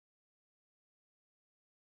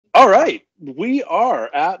All right, we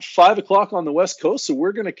are at 5 o'clock on the West Coast, so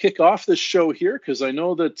we're going to kick off this show here because I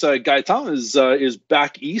know that Gaëtan is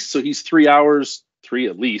back east, so he's 3 hours, three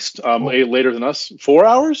at least, later than us. 4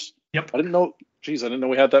 hours? Yep. I didn't know. Geez, I didn't know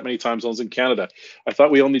we had that many time zones in Canada. I thought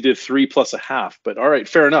we only did 3 plus a half, but all right,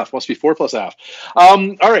 fair enough. Must be 4 plus a half.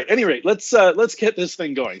 All right, at any rate, let's get this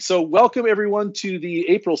thing going. So welcome everyone to the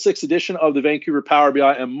April 6th edition of the Vancouver Power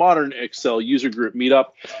BI and Modern Excel User Group Meetup.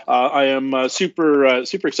 I am super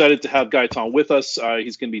excited to have Gaëtan with us.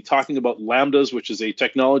 He's going to be talking about LAMBDAs, which is a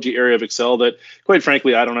technology area of Excel that, quite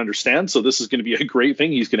frankly, I don't understand. So this is going to be a great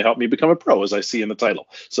thing. He's going to help me become a pro, as I see in the title.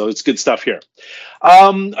 So it's good stuff here.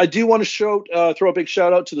 I do want to throw a big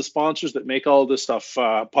shout out to the sponsors that make all of this stuff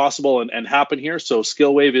possible and happen here. So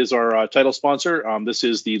SkillWave is our title sponsor. This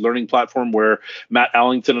is the learning platform where Matt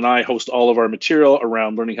Allington and I host all of our material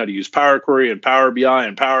around learning how to use Power Query and Power BI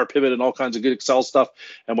and Power Pivot and all kinds of good Excel stuff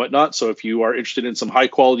and whatnot. So if you are interested in some high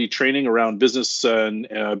quality training around business and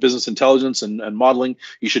business intelligence and modeling,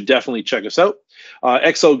 you should definitely check us out.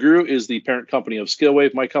 Excel Guru is the parent company of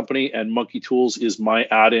SkillWave, my company, and Monkey Tools is my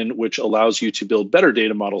add-in, which allows you to build better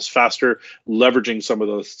data models faster, leveraging some of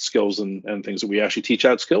the skills and things that we actually teach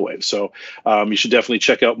at SkillWave. So you should definitely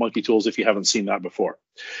check out Monkey Tools if you haven't seen that before.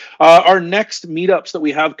 Our next meetups that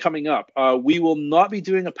we have coming up, we will not be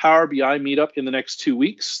doing a Power BI meetup in the next 2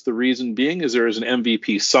 weeks. The reason being is there is an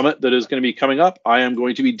MVP summit that is going to be coming up. I am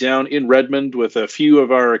going to be down in Redmond with a few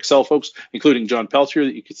of our Excel folks, including John Peltier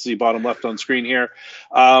that you can see bottom left on screen here.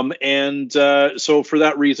 So for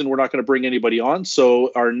that reason, we're not going to bring anybody on.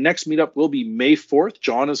 So our next meetup will be May 4th.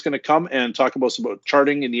 John is going to come and talk about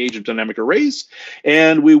charting in the age of dynamic arrays.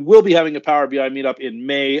 And we will be having a Power BI meetup in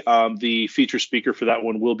May. The feature speaker for that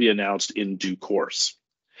one will be announced in due course.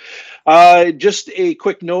 Just a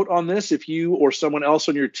quick note on this. If you or someone else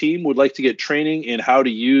on your team would like to get training in how to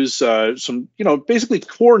use some, basically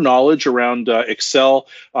core knowledge around Excel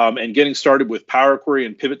and getting started with Power Query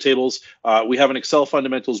and pivot tables, we have an Excel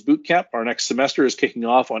Fundamentals Bootcamp. Our next semester is kicking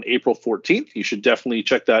off on April 14th. You should definitely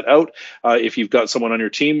check that out if you've got someone on your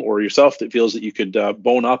team or yourself that feels that you could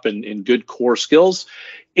bone up in good core skills.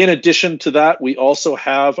 In addition to that, we also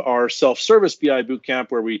have our self-service BI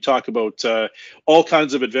bootcamp where we talk about all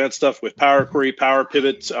kinds of advanced stuff with Power Query, Power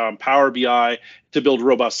Pivot, Power BI to build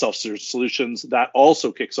robust self-service solutions. That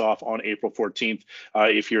also kicks off on April 14th.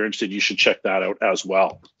 If you're interested, you should check that out as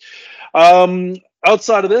well.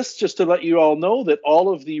 Outside of this, just to let you all know that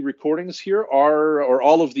all of the recordings here or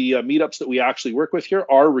all of the meetups that we actually work with here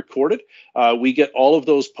are recorded. We get all of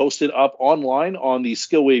those posted up online on the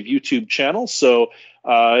SkillWave YouTube channel. So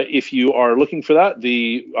if you are looking for that,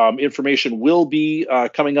 the information will be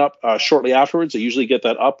coming up shortly afterwards. I usually get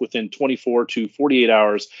that up within 24 to 48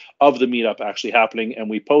 hours of the meetup actually happening, and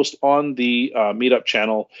we post on the meetup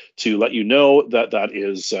channel to let you know that that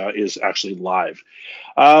is actually live.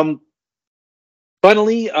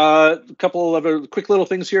 Finally, a couple of other quick little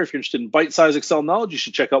things here. If you're interested in bite-sized Excel knowledge, you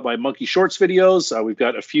should check out my Monkey Shorts videos. We've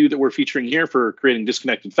got a few that we're featuring here for creating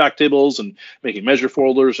disconnected fact tables and making measure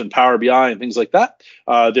folders and Power BI and things like that.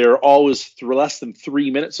 They're always less than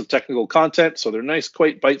 3 minutes of technical content, so they're nice,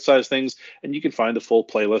 quite bite-sized things, and you can find the full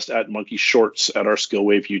playlist at Monkey Shorts at our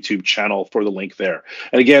SkillWave YouTube channel for the link there.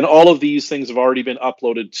 And again, all of these things have already been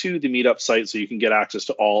uploaded to the Meetup site, so you can get access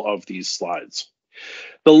to all of these slides.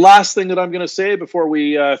 The last thing that I'm going to say before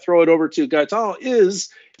we throw it over to Gaëtan is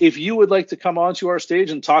if you would like to come onto our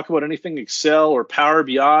stage and talk about anything Excel or Power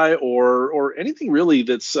BI or anything really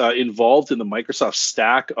that's involved in the Microsoft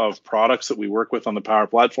stack of products that we work with on the Power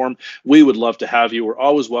Platform, we would love to have you. We're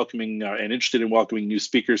always welcoming and interested in welcoming new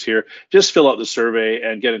speakers here. Just fill out the survey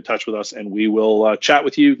and get in touch with us, and we will chat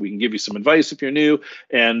with you. We can give you some advice if you're new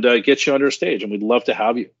and get you under a stage, and we'd love to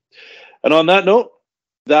have you. And on that note,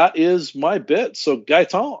 that is my bit. So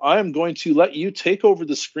Gaëtan, I'm going to let you take over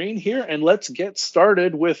the screen here and let's get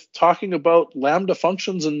started with talking about Lambda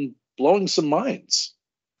functions and blowing some minds.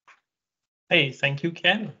 Hey, thank you,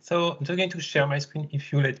 Ken. So I'm just going to share my screen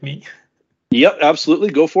if you let me. Yep,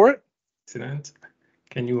 absolutely. Go for it. Excellent.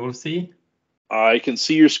 Can you all see? I can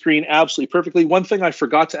see your screen absolutely perfectly. One thing I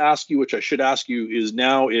forgot to ask you, which I should ask you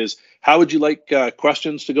is how would you like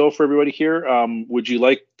questions to go for everybody here? Would you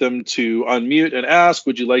like them to unmute and ask?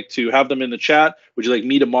 Would you like to have them in the chat? Would you like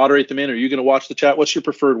me to moderate them in? Are you going to watch the chat? What's your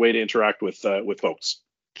preferred way to interact with folks?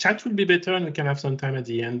 Chat would be better, and we can have some time at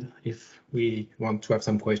the end if we want to have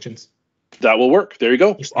some questions. That will work. There you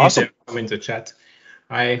go. Awesome. In the chat.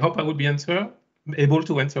 I hope I will be able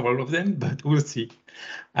to answer all of them, but we'll see.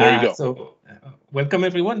 There you go. So welcome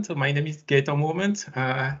everyone. So my name is Gaëtan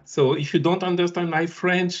Mourmant. So if you don't understand my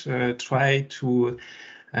French, try to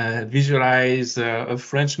visualize a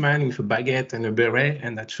Frenchman with a baguette and a beret,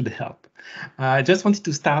 and that should help. I just wanted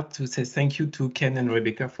to start to say thank you to Ken and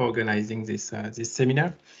Rebecca for organizing this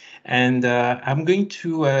seminar. And I'm going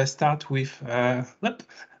to start with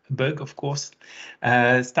bug, of course,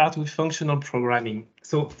 start with functional programming.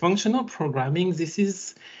 So functional programming, this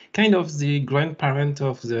is kind of the grandparent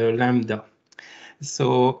of the Lambda.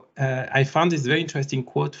 So I found this very interesting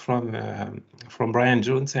quote from Brian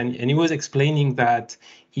Jones, and he was explaining that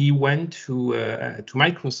he went to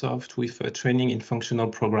Microsoft with training in functional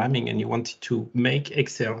programming, and he wanted to make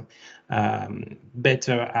Excel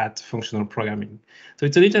better at functional programming. So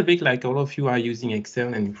it's a little bit like all of you are using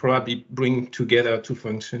Excel and probably bring together two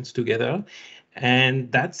functions together. And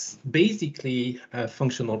that's basically a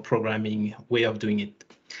functional programming way of doing it.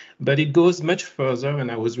 But it goes much further, and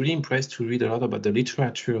I was really impressed to read a lot about the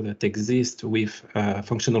literature that exists with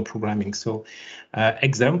functional programming. So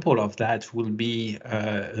example of that will be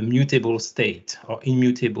a mutable state or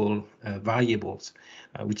immutable variables,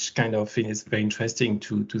 which kind of is very interesting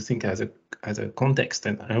to think as a context.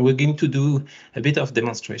 And we're going to do a bit of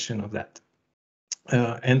demonstration of that.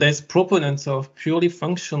 And there's proponents of purely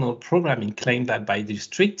functional programming claim that by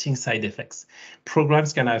restricting side effects,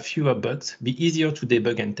 programs can have fewer bugs, be easier to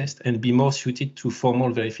debug and test, and be more suited to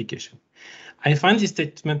formal verification. I find this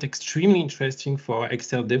statement extremely interesting for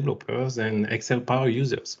Excel developers and Excel power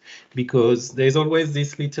users, because there's always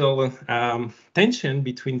this little tension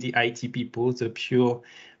between the IT people, the pure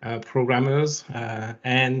programmers,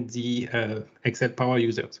 and the Excel power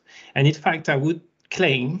users. And in fact, I would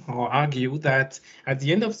claim or argue that at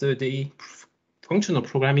the end of the day, functional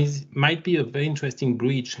programming might be a very interesting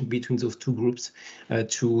bridge between those two groups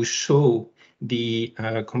to show the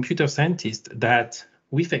computer scientists that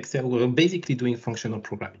with Excel, we're basically doing functional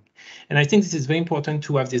programming. And I think this is very important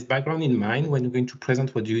to have this background in mind when you're going to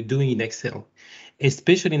present what you're doing in Excel,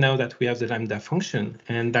 especially now that we have the Lambda function,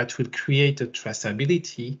 and that will create a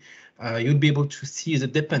traceability. You'll be able to see the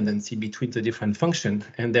dependency between the different functions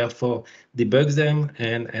and therefore debug them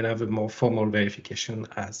and have a more formal verification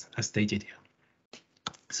as stated here.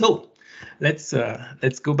 So let's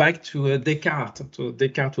go back to Descartes. So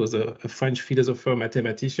Descartes was a French philosopher,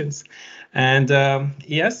 mathematician, and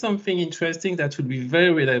he has something interesting that would be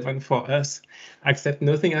very relevant for us. Accept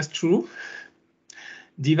nothing as true,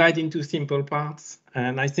 divide into simple parts,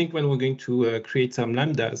 and I think when we're going to create some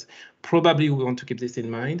lambdas, probably we want to keep this in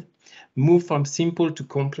mind. Move from simple to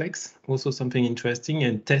complex, also something interesting,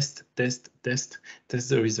 and test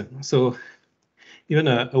the reason. So even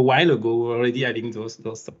a while ago, we were already adding those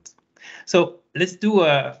thoughts. So let's do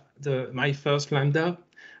my first lambda.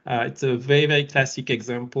 It's a very, very classic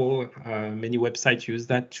example. Many websites use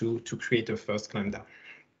that to create a first lambda.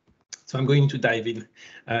 So I'm going to dive in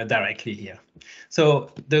directly here.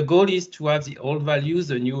 So the goal is to have the old values,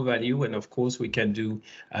 the new value, and of course we can do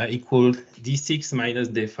equal d6 minus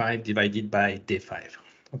d5 divided by d5.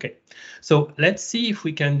 Okay, so let's see if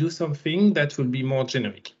we can do something that will be more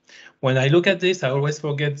generic. When I look at this, I always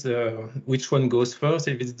forget which one goes first,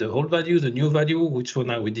 if it's the old value, the new value, which one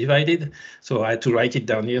are we divided. So I had to write it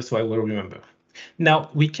down here so I will remember. Now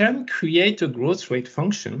we can create a growth rate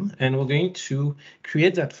function, and we're going to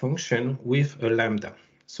create that function with a lambda.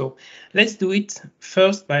 So let's do it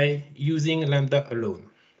first by using lambda alone.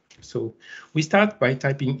 So we start by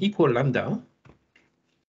typing equal lambda.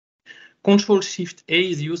 Control-Shift-A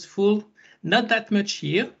is useful, not that much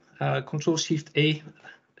here. Control-Shift-A,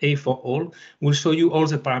 A for all, will show you all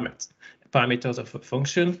the parameters of a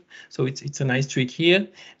function. So it's a nice trick here.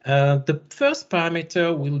 The first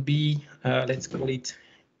parameter will be, let's call it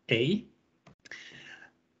A.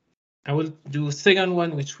 I will do a second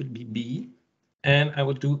one, which will be B, and I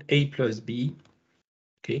will do A plus B.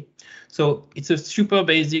 Okay, so it's a super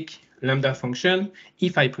basic lambda function.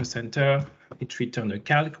 If I press enter, it returns a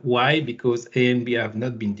calc. Why? Because A and B have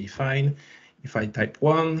not been defined. If I type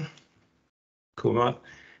 1, comma,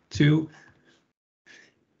 2,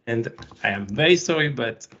 and I am very sorry,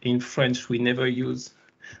 but in French, we never use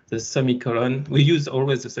the semicolon. We use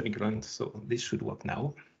always the semicolon, so this should work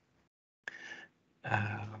now.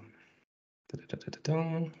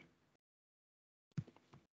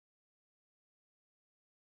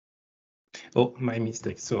 Oh, my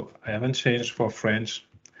mistake. So I haven't changed for French.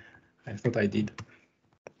 I thought I did.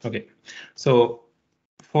 Okay, so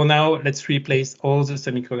for now, let's replace all the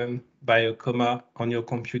semicolon by a comma on your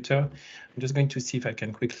computer. I'm just going to see if I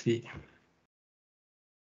can quickly.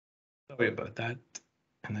 Sorry about that.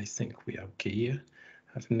 And I think we are okay here.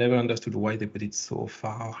 I've never understood why they put it so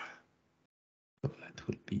far. So that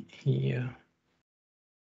would be here.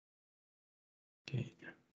 Okay.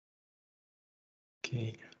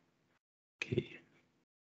 Okay. Okay.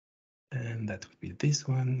 And that would be this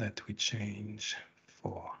one that we change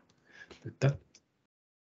for the dot.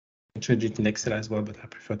 I can change it in Excel as well, but I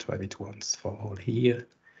prefer to have it once for all here.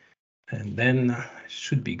 And then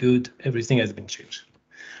should be good. Everything has been changed.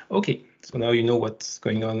 Okay, so now you know what's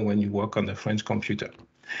going on when you work on the French computer.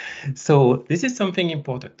 So this is something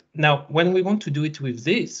important. Now, when we want to do it with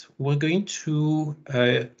this, we're going to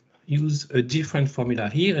use a different formula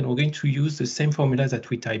here, and we're going to use the same formula that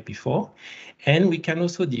we typed before. And we can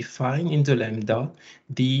also define in the Lambda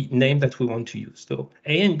the name that we want to use. So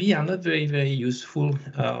A and B are not very, very useful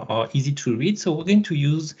or easy to read. So we're going to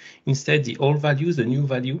use instead the old value, the new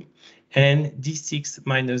value, and D6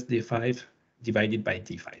 minus D5 divided by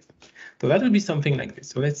D5. So that will be something like this.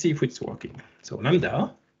 So let's see if it's working. So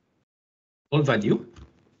Lambda, old value,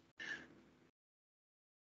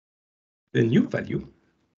 the new value.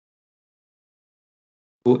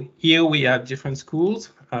 So here we have different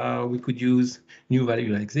schools. We could use new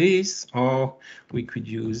value like this, or we could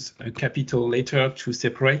use a capital letter to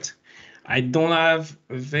separate. I don't have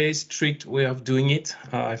a very strict way of doing it.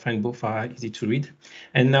 I find both are easy to read.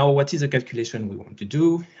 And now what is the calculation we want to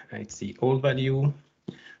do? It's the old value.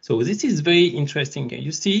 So this is very interesting.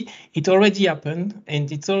 You see, it already happened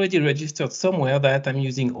and it's already registered somewhere that I'm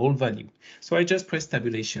using old value. So I just press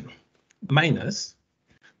tabulation minus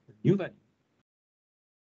new value.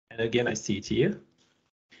 And again, I see it here,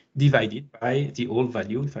 divided by the old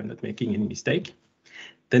value, if I'm not making any mistake.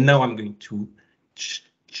 Then now I'm going to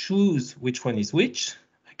choose which one is which.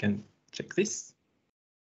 I can check this.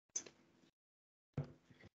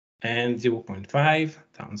 And 0.5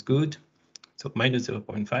 sounds good. So minus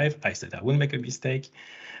 0.5, I said I wouldn't make a mistake.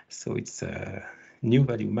 So it's a new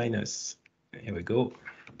value minus, here we go,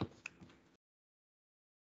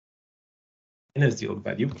 minus the old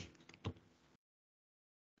value.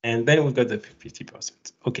 And then we've got the 50%.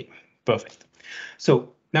 Okay, perfect.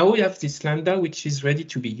 So now we have this lambda, which is ready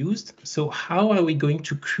to be used. So how are we going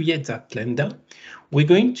to create that lambda? We're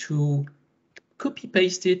going to copy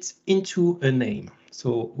paste it into a name.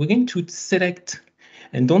 So we're going to select,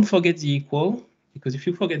 and don't forget the equal, because if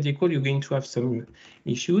you forget the equal, you're going to have some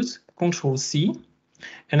issues. Control C,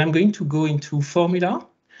 and I'm going to go into formula.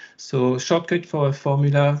 So shortcut for a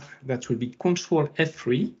formula, that will be Control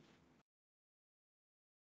F3.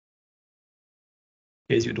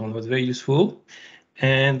 In case you don't know, it's very useful.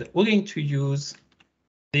 And we're going to use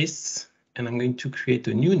this, and I'm going to create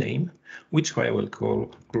a new name, which I will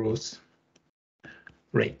call growth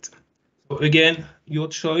rate. So again, your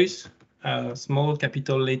choice, small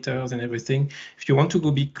capital letters and everything. If you want to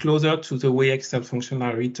go be closer to the way Excel functions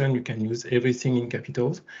are written, you can use everything in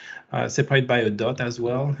capitals, separate by a dot as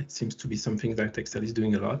well. It seems to be something that Excel is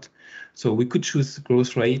doing a lot. So we could choose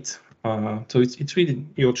growth rate. So it's really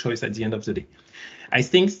your choice at the end of the day. I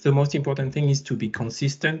think the most important thing is to be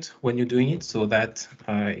consistent when you're doing it so that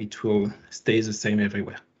it will stay the same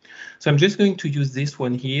everywhere. So I'm just going to use this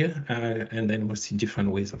one here, and then we'll see different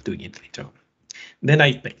ways of doing it later. Then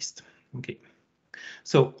I paste. Okay.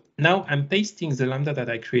 So now I'm pasting the lambda that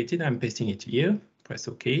I created. I'm pasting it here. Press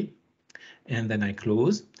OK. And then I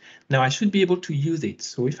close. Now I should be able to use it.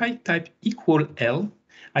 So if I type equal L,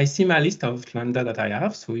 I see my list of lambda that I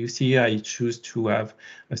have. So you see I choose to have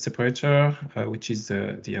a separator, which is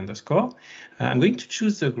the underscore. I'm going to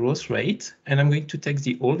choose the growth rate, and I'm going to take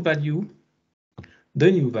the old value,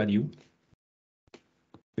 the new value.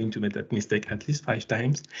 I'm going to make that mistake at least 5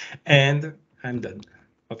 times, and I'm done.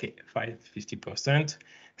 Okay, 50%,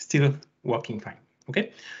 still working fine.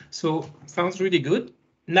 Okay, so sounds really good.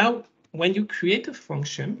 Now, when you create a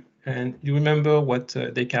function, and you remember what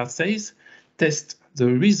Descartes says, test the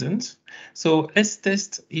reasons. So let's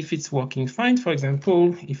test if it's working fine. For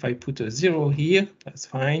example, if I put a 0 here, that's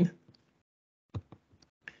fine.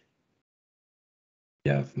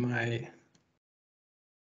 You have my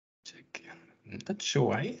check. I'm not sure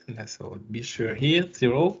why. So be sure here,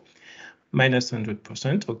 0 minus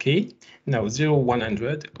 100%. Okay. Now 0,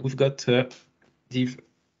 100. We've got div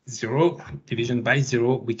 0 division by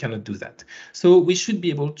 0. We cannot do that. So we should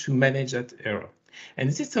be able to manage that error. And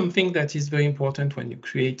this is something that is very important when you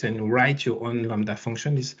create and write your own Lambda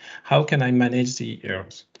function, is how can I manage the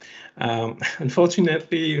errors?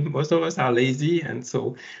 Unfortunately, most of us are lazy, and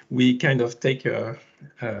so we kind of take a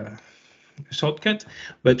shortcut,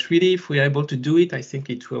 but really if we are able to do it, I think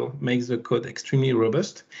it will make the code extremely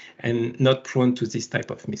robust and not prone to this type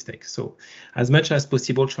of mistakes. So as much as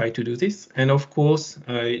possible, try to do this. And of course,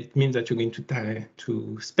 it means that you're going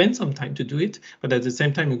to spend some time to do it, but at the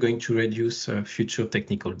same time, you're going to reduce future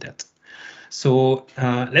technical debt. So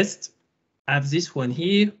let's have this one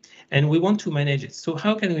here, and we want to manage it. So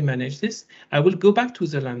how can we manage this? I will go back to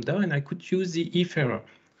the Lambda, and I could use the if error.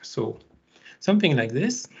 So something like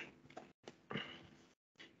this.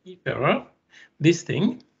 If error, this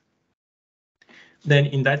thing, then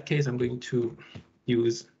in that case, I'm going to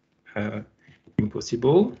use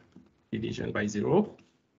impossible division by 0.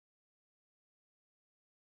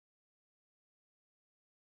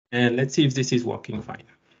 And let's see if this is working fine.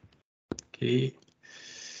 Okay.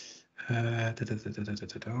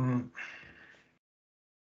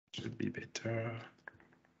 Should be better.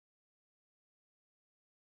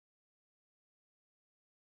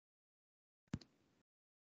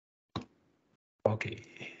 Okay,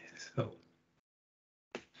 so,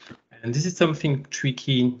 and this is something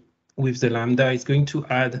tricky with the lambda. It's going to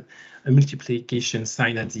add a multiplication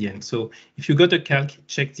sign at the end. So if you got a calc,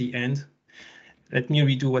 check the end. Let me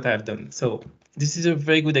redo what I've done. So this is a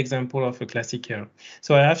very good example of a classic error.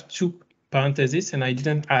 So I have two parentheses and I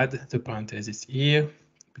didn't add the parentheses here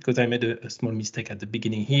because I made a small mistake at the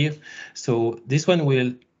beginning here. So this one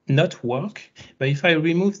will not work. But if I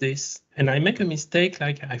remove this and I make a mistake,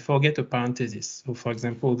 like I forget a parenthesis. So for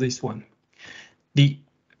example, this one. The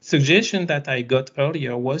suggestion that I got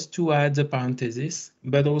earlier was to add the parenthesis,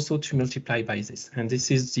 but also to multiply by this. And this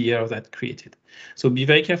is the error that created. So be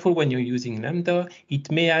very careful when you're using lambda.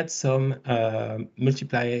 It may add some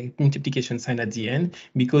multiplication sign at the end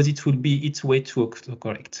because it will be its way to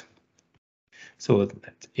correct. So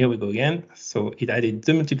here we go again. So it added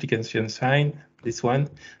the multiplication sign, this one.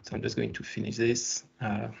 So I'm just going to finish this.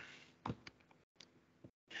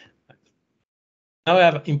 Now I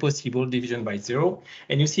have impossible division by 0,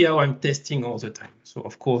 and you see how I'm testing all the time. So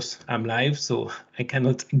of course I'm live, so I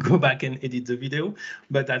cannot go back and edit the video,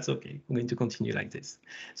 but that's okay. I'm going to continue like this.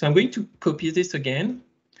 So I'm going to copy this again,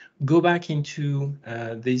 go back into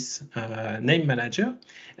this name manager,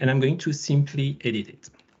 and I'm going to simply edit it.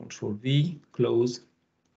 Control V, close.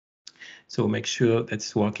 So make sure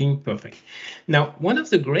that's working perfect. Now, one of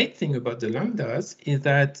the great things about the lambdas is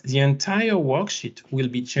that the entire worksheet will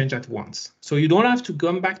be changed at once. So you don't have to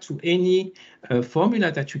come back to any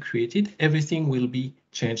formula that you created. Everything will be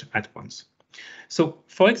changed at once. So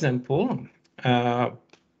for example,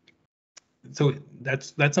 so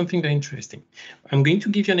that's something very interesting. I'm going to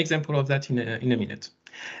give you an example of that in a minute.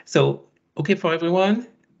 So, okay, for everyone,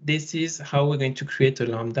 this is how we're going to create a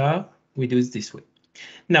lambda. We do it this way.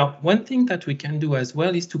 Now, one thing that we can do as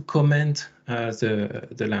well is to comment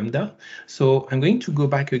the lambda. So I'm going to go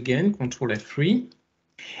back again, Control F3,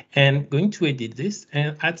 and going to edit this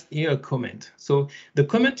and add here a comment. So the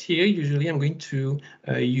comment here, usually I'm going to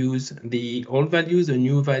use the old value, the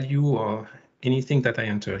new value, or anything that I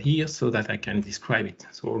enter here so that I can describe it.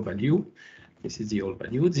 So old value, this is the old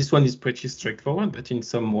value. This one is pretty straightforward, but in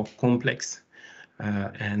some more complex.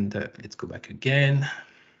 Let's go back again.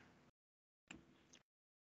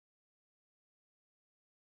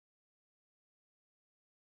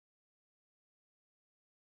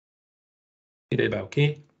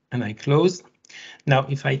 Okay, and I close. Now,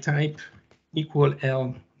 if I type equal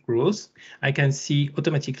L gross, I can see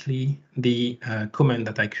automatically the comment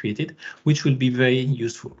that I created, which will be very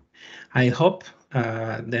useful. I hope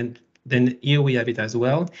then here we have it as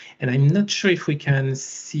well. And I'm not sure if we can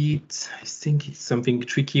see it. I think it's something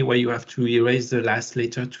tricky where you have to erase the last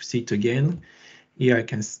letter to see it again. Here I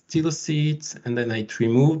can still see it, and then I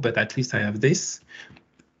remove, but at least I have this.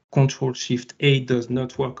 Control Shift A does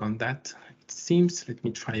not work on that. It seems. Let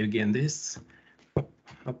me try again this.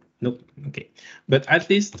 Nope. Okay. But at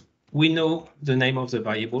least we know the name of the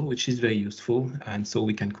variable, which is very useful. And so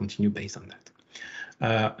we can continue based on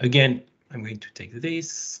that. Again, I'm going to take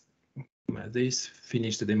this,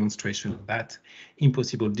 finish the demonstration of that.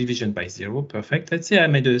 Impossible division by 0. Perfect. Let's say I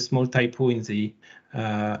made a small typo in the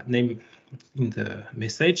name in the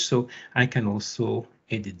message, so I can also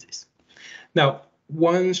edit this. Now,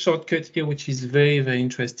 one shortcut here, which is very, very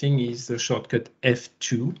interesting, is the shortcut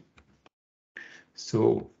F2.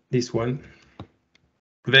 So this one,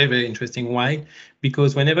 very, very interesting. Why?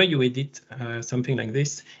 Because whenever you edit something like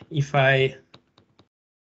this, if I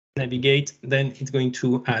navigate, then it's going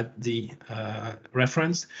to add the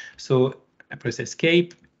reference. So I press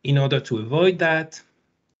escape. In order to avoid that,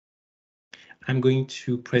 I'm going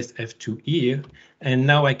to press F2 here, and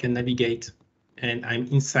now I can navigate and I'm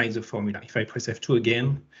inside the formula. If I press F2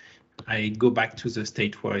 again, I go back to the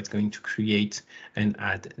state where it's going to create and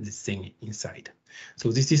add this thing inside.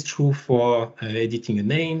 So this is true for editing a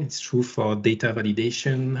name. It's true for data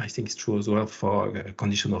validation. I think it's true as well for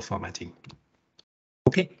conditional formatting.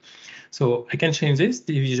 Okay, so I can change this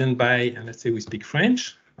division by, let's say we speak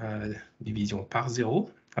French, division par 0.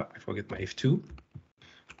 Oh, I forget my F2.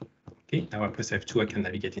 Okay, now I press F2, I can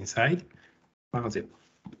navigate inside, par 0.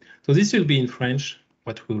 So this will be in French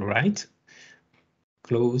what we'll write.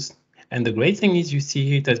 close. And the great thing is you see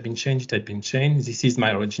here it has been changed, it has been changed. This is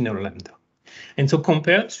my original lambda. And so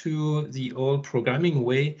compared to the old programming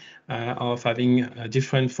way of having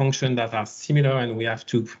different functions that are similar and we have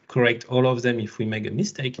to correct all of them if we make a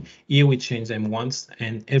mistake, here we change them once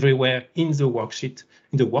and everywhere in the worksheet,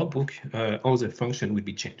 in the workbook, all the function will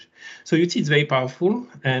be changed. So you see it's very powerful,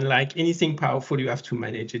 and like anything powerful, you have to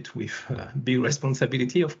manage it with big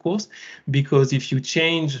responsibility, of course, because if you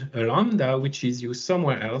change a lambda, which is used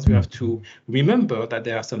somewhere else, you have to remember that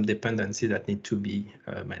there are some dependencies that need to be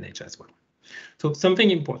managed as well. So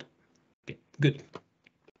something important. Okay, good.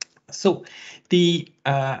 So the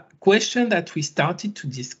question that we started to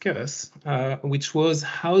discuss, which was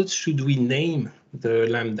how should we name the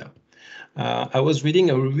lambda? I was reading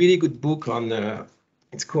a really good book on,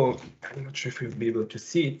 it's called, I'm not sure if you'll be able to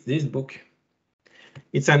see it, this book.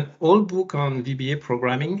 It's an old book on VBA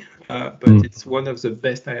programming, but it's one of the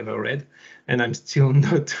best I ever read, and I'm still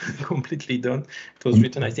not completely done. It was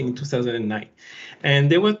written, I think, in 2009. And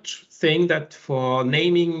they were saying that for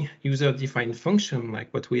naming user-defined function,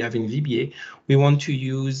 like what we have in VBA, we want to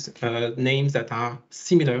use names that are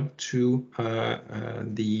similar to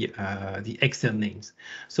the Excel names.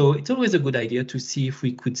 So it's always a good idea to see if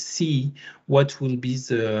we could see what will be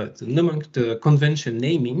the convention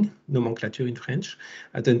naming, nomenclature in French,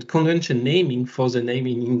 the convention naming for the name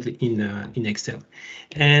in Excel.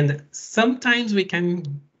 And sometimes we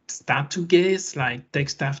can start to guess, like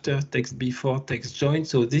text after, text before, text join.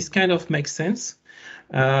 So this kind of makes sense.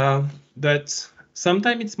 But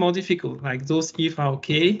sometimes it's more difficult, like those if are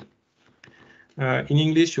okay. In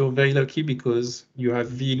English, you're very lucky because you have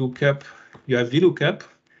VLOOKUP,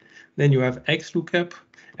 then you have XLOOKUP,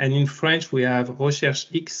 and in French, we have recherche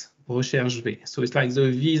X, recherche V. So it's like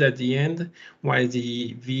the V is at the end, while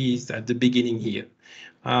the V is at the beginning here.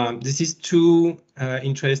 This is two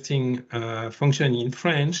interesting functions in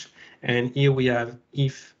French, and here we have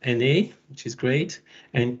if NA, which is great,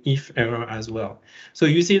 and if error as well. So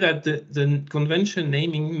you see that the convention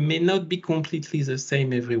naming may not be completely the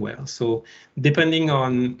same everywhere. So depending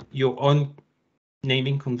on your own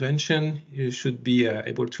naming convention, you should be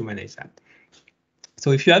able to manage that.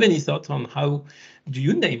 So if you have any thoughts on how do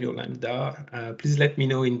you name your lambda, please let me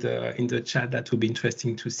know in the chat. That would be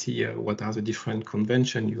interesting to see what are the different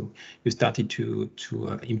conventions you started to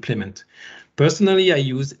implement. Personally, I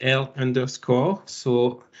use L underscore.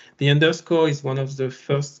 So the underscore is one of the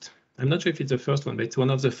first, I'm not sure if it's the first one, but it's one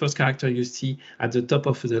of the first characters you see at the top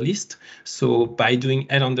of the list. So by doing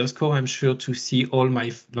L underscore, I'm sure to see all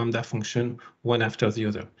my lambda function one after the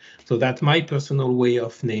other. So that's my personal way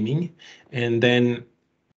of naming. And then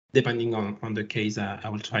depending on the case, I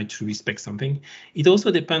will try to respect something. It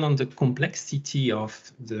also depends on the complexity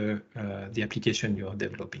of the application you're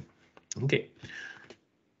developing. Okay.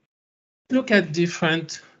 Look at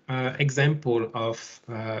different example of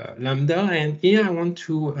lambda, and here I want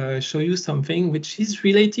to show you something which is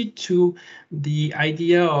related to the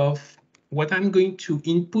idea of what I'm going to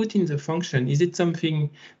input in the function. Is it something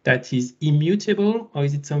that is immutable or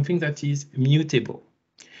is it something that is mutable?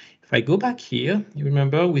 If I go back here, you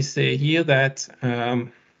remember we say here that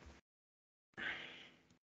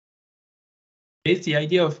it's the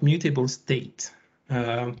idea of mutable state.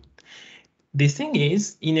 The thing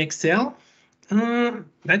is, in Excel,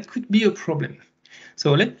 that could be a problem.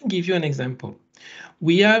 So let me give you an example.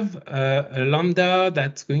 We have a lambda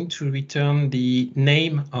that's going to return the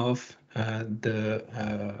name of the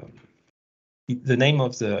name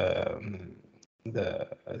of the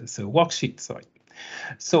worksheet. Sorry.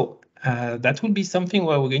 So that would be something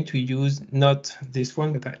where we're going to use not this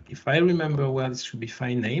one, but if I remember well, this should be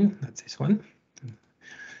file name. That's this one.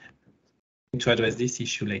 To address this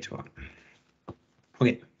issue later on.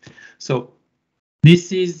 Okay, so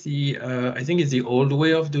this is the I think it's the old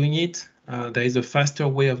way of doing it. There is a faster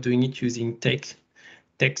way of doing it using text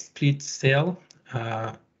split cell.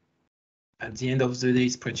 At the end of the day,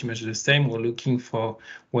 it's pretty much the same. We're looking for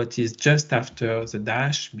what is just after the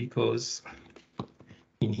dash, because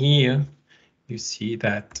in here you see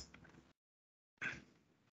that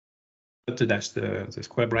the dash, the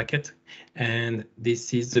square bracket, and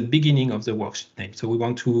this is the beginning of the worksheet name. So we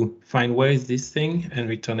want to find where is this thing and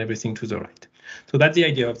return everything to the right. So that's the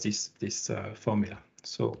idea of this formula.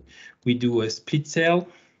 So we do a split cell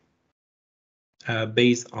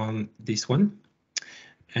based on this one,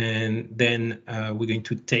 and then we're going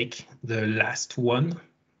to take the last one,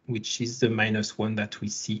 which is the -1 that we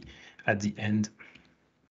see at the end.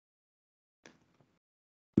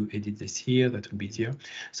 To edit this here, that would be easier.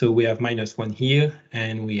 So we have -1 here,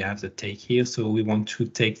 and we have the take here. So we want to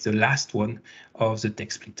take the last one of the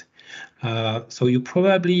text split. So you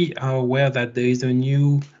probably are aware that there is a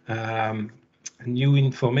new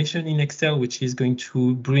information in Excel, which is going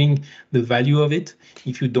to bring the value of it.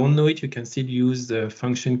 If you don't know it, you can still use the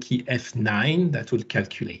function key F9 that will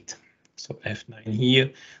calculate. So F9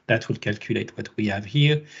 here, that will calculate what we have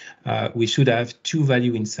here. We should have two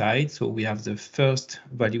values inside. So we have the first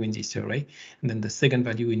value in this array, and then the second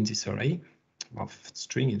value in this array of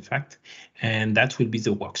string, in fact, and that will be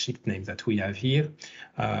the worksheet name that we have here,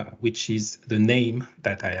 which is the name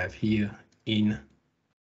that I have here in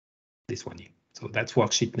this one here. So that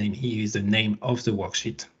worksheet name here is the name of the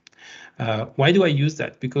worksheet. Why do I use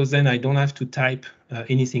that? Because then I don't have to type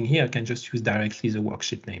anything here. I can just use directly the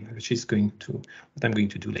worksheet name, which is what I'm going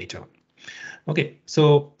to do later. Okay,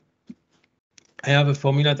 so I have a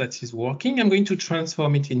formula that is working. I'm going to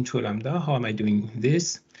transform it into a lambda. How am I doing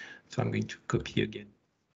this? So I'm going to copy again.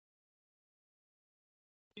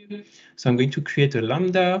 So I'm going to create a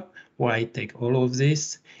lambda where I take all of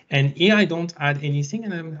this, and here I don't add anything,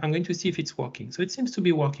 and I'm going to see if it's working. So it seems to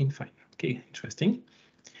be working fine. Okay, interesting.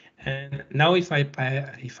 And now if I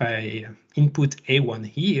input A1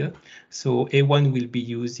 here, so A1 will be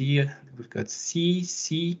used here. We've got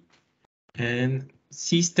C, and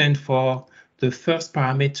C stands for the first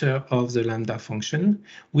parameter of the lambda function,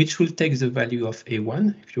 which will take the value of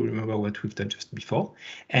A1, if you remember what we've done just before.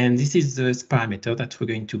 And this is the parameter that we're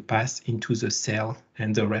going to pass into the cell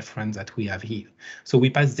and the reference that we have here. So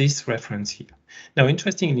we pass this reference here. Now,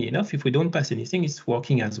 interestingly enough, if we don't pass anything, it's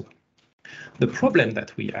working as well. The problem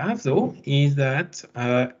that we have, though, is that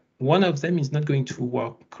one of them is not going to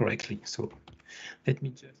work correctly. So let me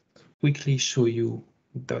just quickly show you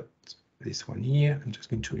this one here. I'm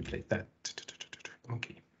just going to replace that.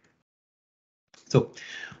 Okay. So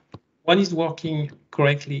one is working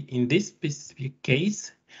correctly in this specific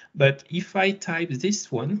case, but if I type this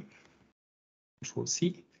one, Control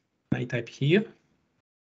C, I type here,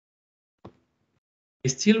 I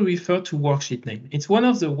still refer to worksheet name. It's one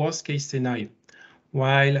of the worst case scenario.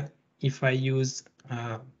 While if I use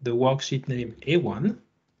the worksheet name A1,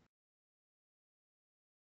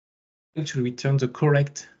 it will return the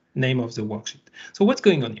correct name of the worksheet. So what's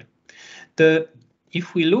going on here?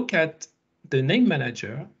 If we look at the name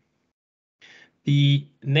manager, the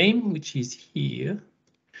name which is here,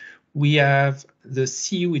 we have the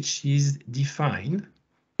C which is defined,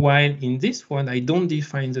 while in this one, I don't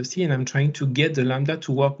define the C and I'm trying to get the lambda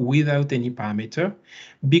to work without any parameter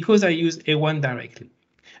because I use A1 directly.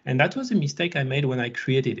 And that was a mistake I made when I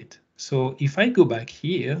created it. So if I go back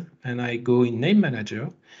here and I go in name manager,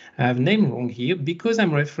 I have name wrong here because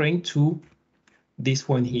I'm referring to this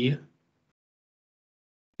one here,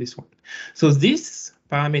 this one. So this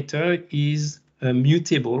parameter is a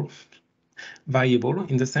mutable variable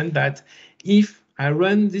in the sense that if I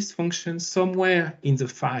run this function somewhere in the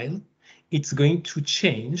file, it's going to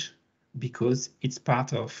change because it's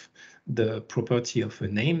part of the property of a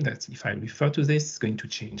name that if I refer to this, it's going to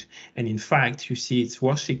change. And in fact, you see it's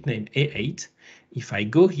worksheet name A8. If I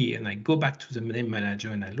go here and I go back to the name manager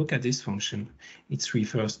and I look at this function, it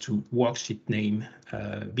refers to worksheet name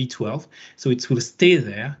B12. So it will stay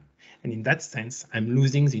there. And in that sense, I'm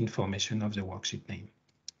losing the information of the worksheet name,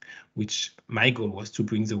 which my goal was to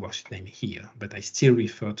bring the worksheet name here, but I still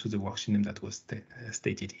refer to the worksheet name that was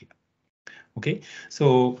stated here. Okay,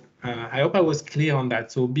 so I hope I was clear on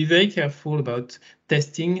that. So be very careful about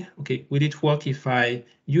testing. Okay, will it work if I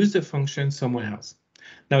use the function somewhere else?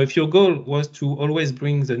 Now, if your goal was to always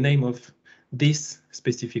bring the name of this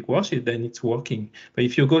specific worksheet, then it's working. But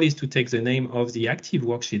if your goal is to take the name of the active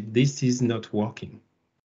worksheet, this is not working.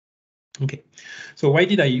 Okay, so why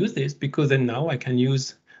did I use this? Because then now I can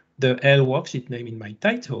use the L worksheet name in my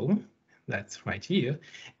title, that's right here,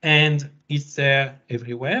 and it's there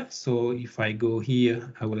everywhere. So if I go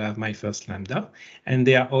here, I will have my first lambda, and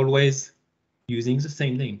they are always using the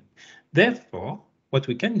same name. Therefore, what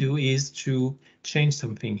we can do is to change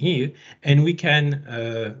something here, and we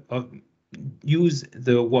can use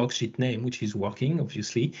the worksheet name, which is working,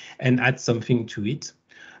 obviously, and add something to it.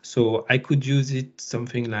 So I could use it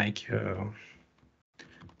something like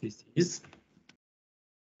this is.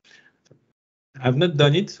 I've not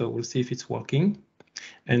done it, so we'll see if it's working.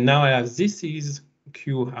 And now I have this is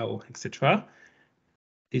Q, how, etc.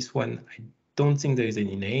 This one, I don't think there is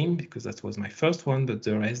any name because that was my first one, but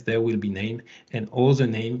the rest there will be name, and all the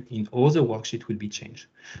name in all the worksheet will be changed.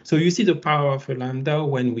 So you see the power of a lambda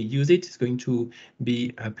when we use it, it's going to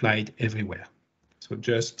be applied everywhere. So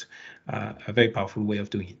just a very powerful way of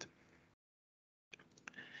doing it.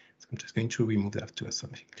 So I'm just going to remove that to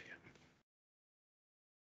something clear.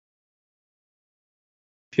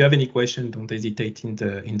 If you have any question, don't hesitate in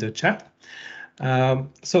the chat.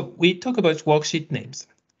 So we talk about worksheet names.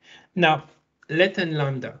 Now, let and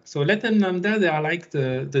lambda. So let and lambda, they are like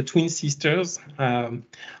the twin sisters. I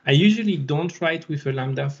usually don't write with a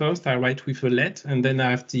lambda first. I write with a let, and then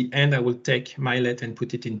at the end, I will take my let and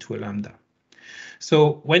put it into a lambda.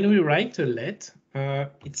 So when we write a let,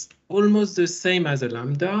 it's almost the same as a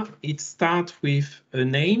lambda. It starts with a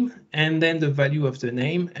name, and then the value of the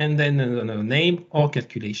name, and then another name or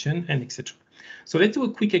calculation, and etc. So let's do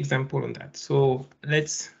a quick example on that. So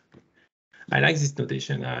I like this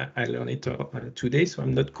notation. I learned it today, so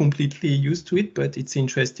I'm not completely used to it, but it's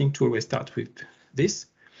interesting to always start with this.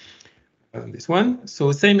 This one.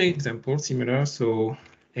 So same example, similar. So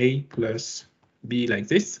A plus B like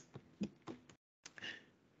this.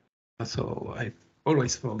 So I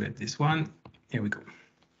always forget this one. Here we go.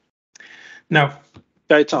 Now,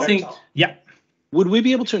 Gaëtan, yeah. Would we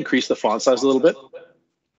be able to increase the font size a little bit?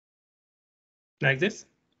 Like this?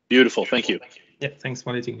 Beautiful, thank you. Yeah, thanks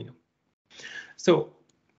for letting me know. So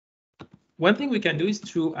one thing we can do is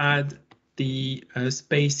to add the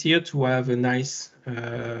space here to have a nice,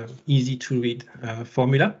 easy to read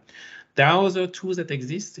formula. There are other tools that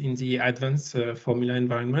exist in the advanced formula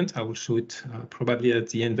environment. I will show it probably at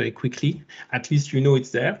the end very quickly. At least you know it's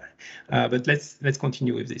there. But let's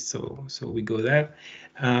continue with this. So we go there.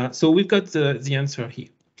 So we've got the answer here.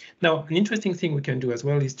 Now, an interesting thing we can do as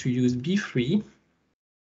well is to use B3,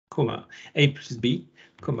 comma, A plus B,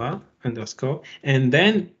 comma, underscore, and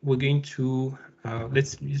then we're going to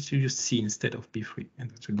let's use C instead of B3, and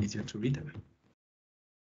that will be easier to read.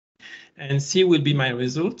 And C will be my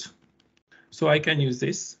result. So I can use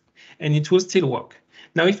this, and it will still work.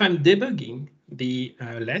 Now, if I'm debugging the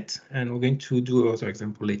let, and we're going to do another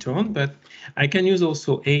example later on, but I can use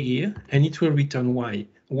also A here, and it will return Y,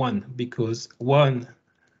 1, because 1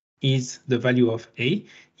 is the value of A.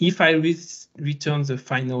 If I return the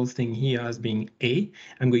final thing here as being A,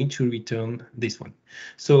 I'm going to return this one.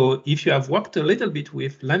 So if you have worked a little bit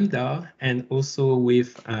with lambda and also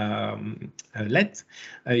with let,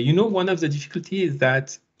 you know one of the difficulties is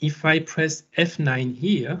that if I press F9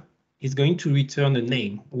 here, it's going to return a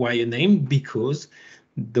name. Why a name? Because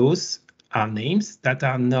those are names that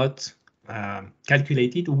are not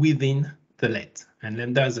calculated within the let, and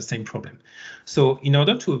lambda has the same problem. So in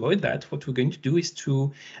order to avoid that, what we're going to do is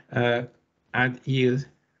to add here,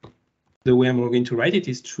 the way I'm going to write it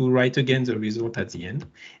is to write again the result at the end,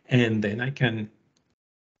 and then I can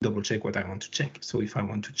double check what I want to check. So if I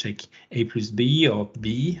want to check A plus B or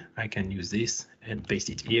B, I can use this and paste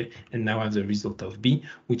it here, and now I have the result of B,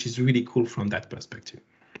 which is really cool from that perspective.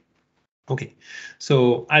 Okay,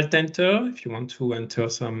 so Alt Enter if you want to enter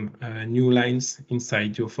some new lines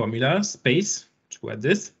inside your formula, space to add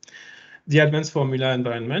this. The advanced formula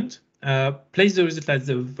environment, place the result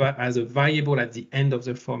as a variable at the end of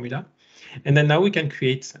the formula. And then now we can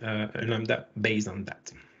create a lambda based on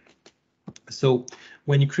that. So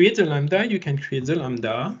when you create a lambda, you can create the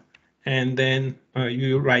lambda, and then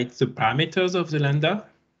you write the parameters of the lambda,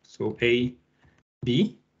 so A,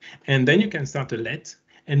 B, and then you can start a let,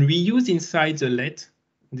 and we use inside the let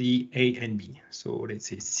the A and B. So let's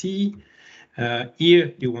say C.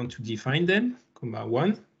 Here you want to define them, comma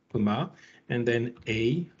 1, comma, and then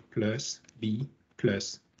A plus B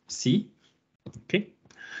plus C. Okay,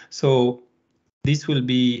 so this will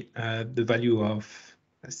be the value of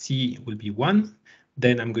C will be 1.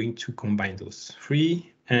 Then I'm going to combine those 3.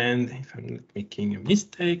 And if I'm not making a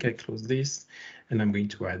mistake, I close this, and I'm going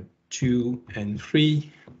to add 2 and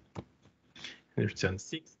 3, and return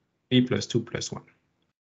 6, 3 plus 2 plus 1.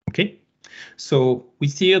 Okay, so we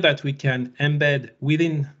see here that we can embed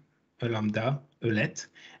within a lambda a let,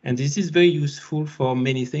 and this is very useful for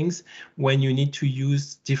many things when you need to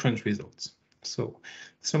use different results. So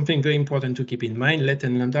something very important to keep in mind, let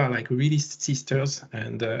and lambda are like really sisters.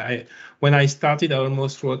 And when I started, I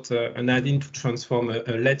almost wrote an add-in to transform a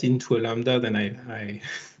let into a lambda. Then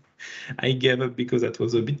I gave up because that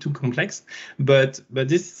was a bit too complex. But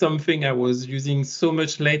this is something I was using so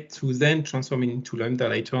much let to then transform it into lambda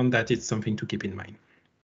later on that it's something to keep in mind.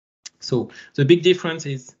 So the big difference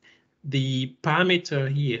is the parameter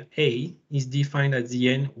here, A, is defined at the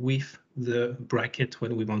end with the bracket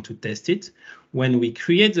when we want to test it. When we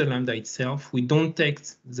create the lambda itself, we don't take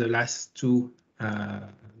the last two,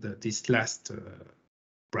 this last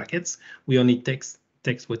brackets. We only text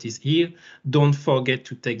what is here. Don't forget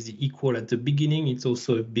to take the equal at the beginning. It's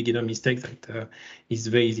also a beginner mistake that is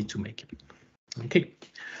very easy to make. Okay,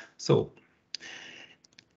 so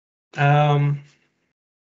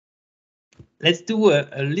let's do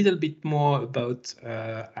a little bit more about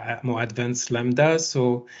more advanced lambda.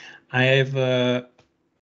 So I have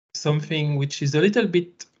something which is a little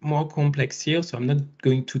bit more complex here, so I'm not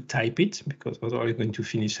going to type it because otherwise we're going to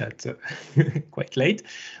finish at quite late.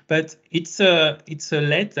 But it's a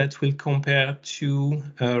let that will compare to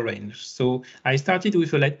a range. So I started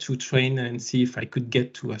with a let to train and see if I could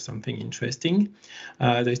get to something interesting.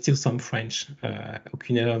 There's still some French.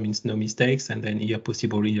 Aucune error means no mistakes, and then here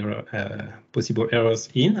possible errors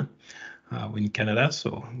in. We're in Canada,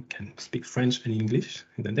 so we can speak French and English,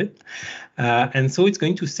 isn't it? And so it's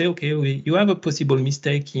going to say, okay, you have a possible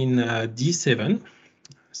mistake in D7.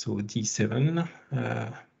 So D7,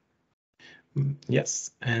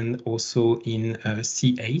 yes, and also in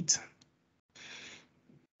C8.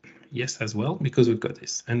 Yes, as well, because we've got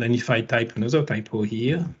this. And then if I type another typo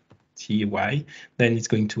here, TY, then it's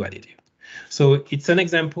going to add it here. So it's an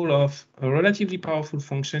example of a relatively powerful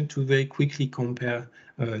function to very quickly compare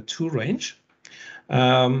two range.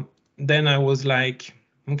 Then I was like,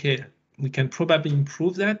 okay, we can probably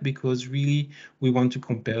improve that because really we want to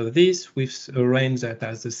compare this with a range that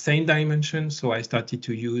has the same dimension. So I started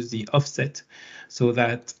to use the offset so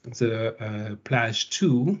that the plage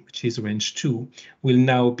 2, which is range 2, will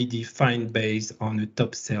now be defined based on a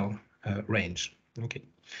top cell range. Okay.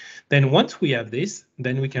 Then once we have this,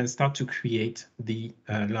 then we can start to create the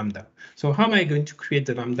lambda. So how am I going to create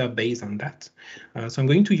the lambda based on that? So I'm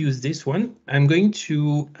going to use this one. I'm going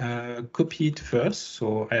to copy it first.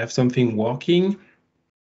 So I have something working.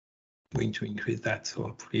 I'm going to increase that so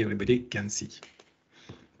hopefully everybody can see.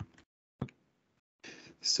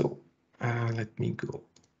 So let me go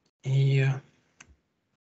here.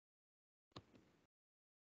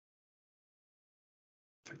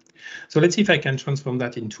 So let's see if I can transform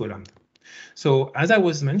that into a lambda. So as I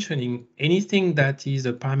was mentioning, anything that is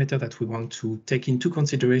a parameter that we want to take into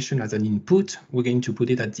consideration as an input, we're going to put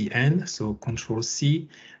it at the end. So Control C,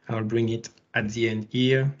 I'll bring it at the end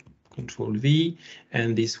here, Control V,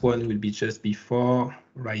 and this one will be just before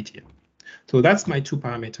right here. So that's my two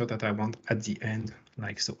parameters that I want at the end,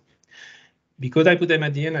 like so. Because I put them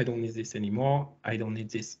at the end, I don't need this anymore. I don't need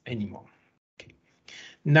this anymore. Okay.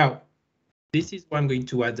 Now, this is where I'm going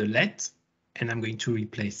to add the let, and I'm going to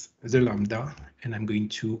replace the lambda, and I'm going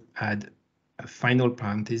to add a final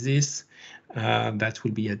parenthesis that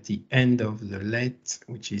will be at the end of the let,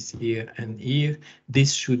 which is here and here.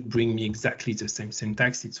 This should bring me exactly the same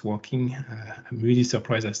syntax. It's working. I'm really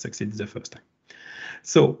surprised I succeeded the first time.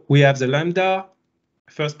 So we have the lambda,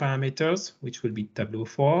 first parameters, which will be tableau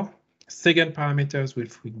 4. Second parameters will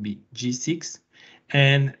be G6,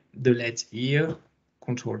 and the let here,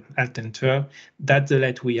 Control Alt Enter, that's the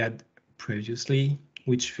let we had previously,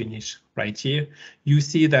 which finish right here. You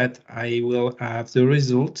see that I will have the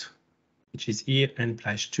result, which is here, and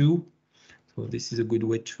plage 2. So this is a good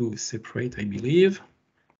way to separate, I believe.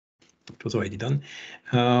 It was already done.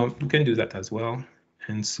 You can do that as well.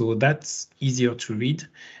 And so that's easier to read.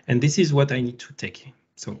 And this is what I need to take.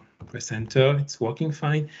 So press enter, it's working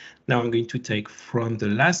fine. Now I'm going to take from the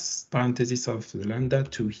last parenthesis of the lambda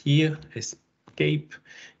to here, escape,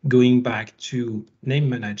 going back to name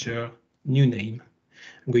manager, new name.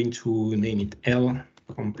 I'm going to name it L,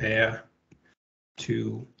 compare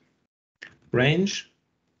to range.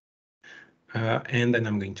 And then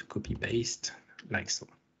I'm going to copy paste like so.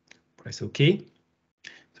 Press OK.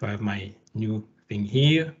 So I have my new thing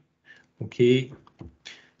here. OK.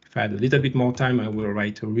 If I had a little bit more time, I will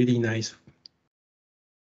write a really nice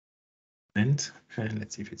and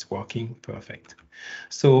let's see if it's working. Perfect.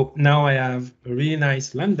 So now I have a really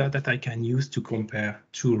nice lambda that I can use to compare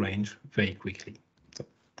two range very quickly. So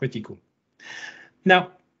pretty cool.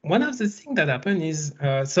 Now, one of the things that happened is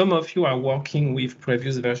some of you are working with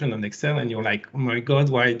previous version on Excel and you're like, oh my God,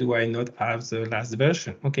 why do I not have the last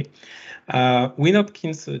version? Okay. Win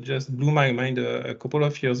Hopkins just blew my mind a couple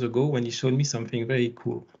of years ago when he showed me something very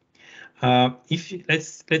cool.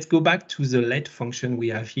 Let's go back to the let function we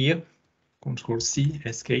have here. Control C,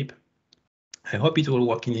 escape. I hope it will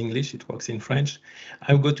work in English. It works in French.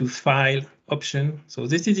 I'll go to File, Option. So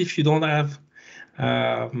this is if you don't have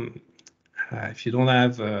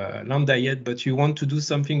lambda yet, but you want to do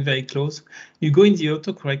something very close. You go in the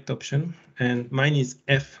autocorrect option, and mine is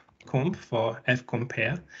fcomp for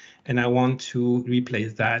fcompare, and I want to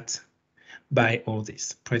replace that by all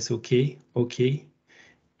this. Press OK, OK.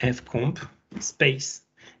 fcomp space,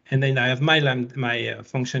 and then I have my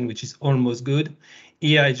function, which is almost good.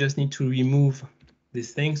 Here I just need to remove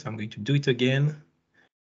this thing, so I'm going to do it again.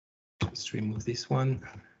 Just remove this one.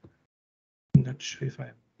 I'm not sure if I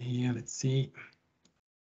have here. Let's see.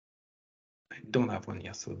 I don't have one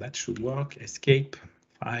here, so that should work. Escape,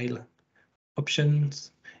 File,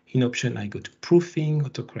 Options. In Option, I go to Proofing,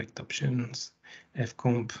 Autocorrect Options,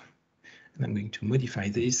 fcomp, And I'm going to modify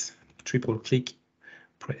this, triple click,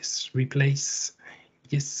 press replace.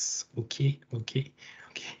 Yes, okay.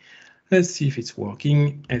 Let's see if it's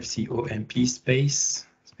working. FCOMP space.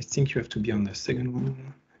 I think you have to be on the second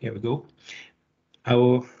one. Here we go.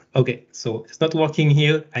 Oh, okay, so it's not working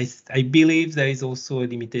here. I believe there is also a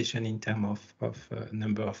limitation in terms of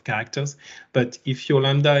number of characters, but if your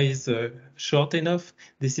lambda is short enough,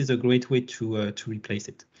 this is a great way to replace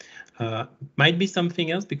it. Might be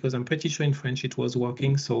something else because I'm pretty sure in French it was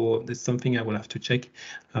working, so there's something I will have to check.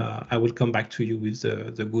 I will come back to you with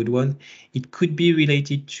the good one. It could be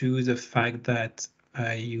related to the fact that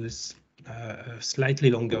I use a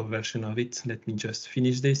slightly longer version of it. Let me just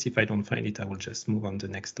finish this. If I don't find it, I will just move on to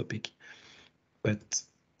the next topic. But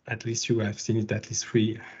at least you have seen it at least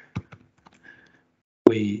three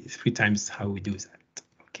times how we do that.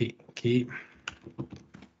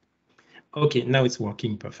 Okay, now it's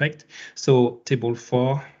working perfect. So table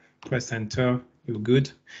 4, press enter, you're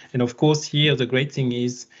good. And of course here the great thing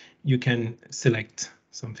is you can select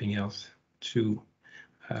something else to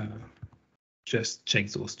just check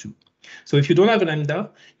those two. So if you don't have a lambda,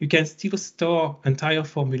 you can still store entire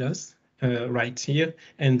formulas right here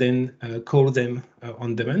and then call them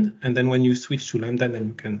on demand. And then when you switch to lambda, then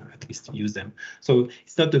you can at least use them. So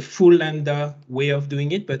it's not the full lambda way of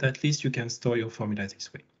doing it, but at least you can store your formulas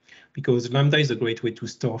this way, because lambda is a great way to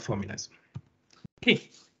store formulas. Okay.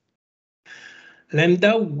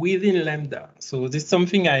 Lambda within lambda. So this is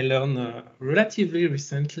something I learned relatively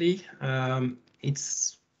recently.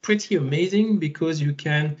 It's pretty amazing because you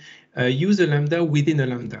can use a lambda within a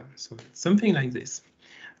lambda. So it's something like this.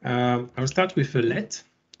 I'll start with a let.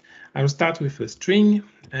 I'll start with a string,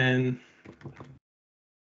 and I'm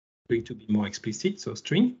going to be more explicit, so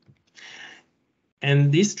string.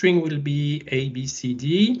 And this string will be A, B, C,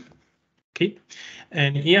 D. Okay.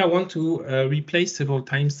 And here I want to replace several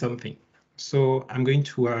times something. So I'm going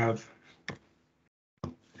to have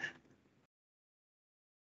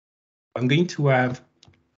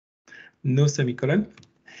no semicolon,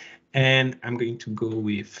 and I'm going to go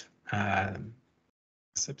with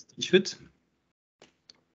substitute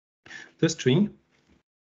the string,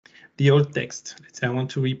 the old text. Let's say I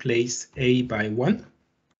want to replace A by 1.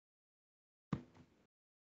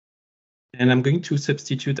 And I'm going to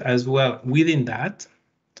substitute as well within that.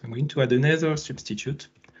 So I'm going to add another substitute.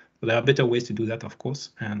 So there are better ways to do that, of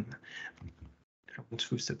course. And I want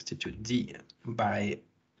to substitute D by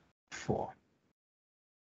 4.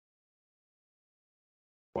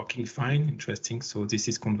 Working fine, interesting. So this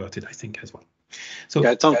is converted, I think, as well. So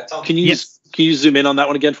yeah, Tom, can you zoom in on that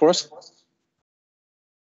one again for us?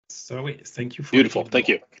 Sorry, thank you for beautiful. Thank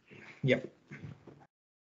you. Yeah.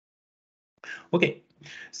 Okay,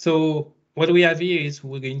 so what we have here is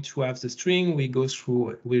we're going to have the string. We go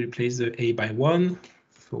through, we replace the A by 1.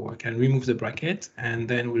 So I can remove the bracket, and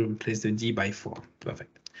then we replace the D by 4.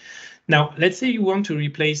 Perfect. Now, let's say you want to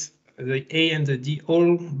replace the A and the D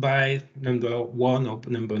all by number 1 or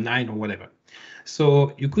number 9 or whatever.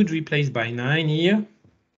 So you could replace by 9 here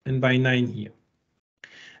and by 9 here.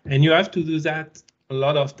 And you have to do that a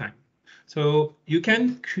lot of time. So you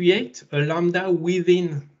can create a lambda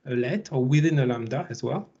within a let or within a lambda as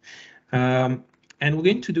well. And we're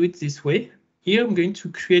going to do it this way. Here I'm going to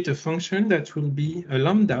create a function that will be a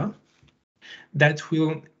lambda that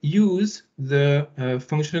will use the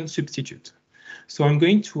function substitute. So I'm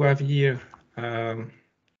going to have here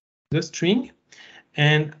the string,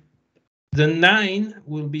 and the 9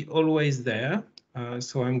 will be always there.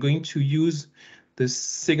 So I'm going to use the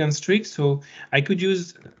second string. So I could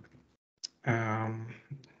use, let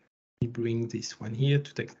me bring this one here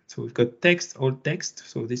to text. So we've got text, old text.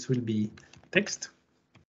 So this will be text,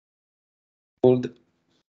 old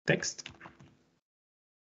text.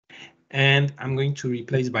 And I'm going to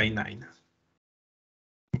replace by 9.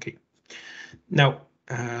 Okay. Now,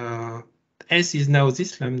 S is now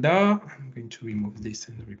this lambda. I'm going to remove this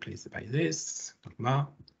and replace it by this.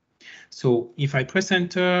 So if I press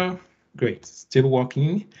enter, great, still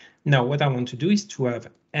working. Now what I want to do is to have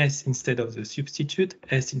S instead of the substitute,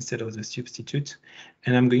 S instead of the substitute,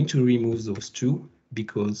 and I'm going to remove those two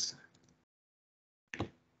because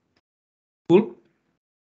full.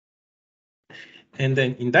 And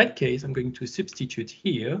then in that case, I'm going to substitute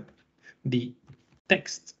here the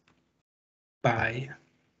text by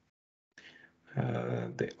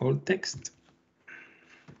the old text,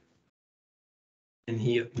 and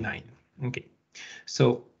here 9. Okay,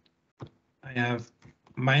 so I have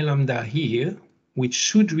my lambda here, which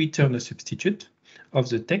should return a substitute of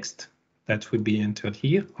the text that will be entered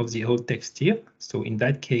here, of the old text here. So in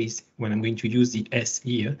that case, when I'm going to use the S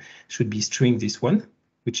here, should be string this one.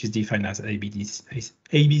 which is defined as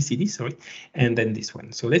ABCD, sorry, and then this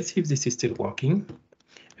one. So let's see if this is still working,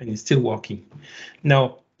 and it's still working.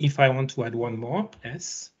 Now, if I want to add one more,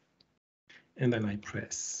 S, and then I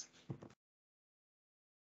press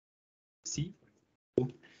C,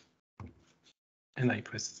 and I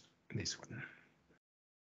press this one.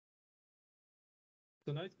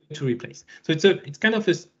 So now it's going to replace. So it's kind of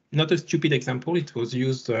not a stupid example. It was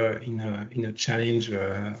used in a challenge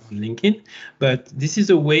on LinkedIn, but this is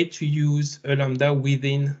a way to use a lambda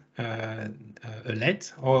within a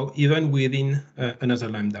let or even within another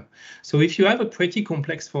lambda. So if you have a pretty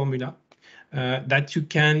complex formula that you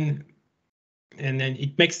can, and then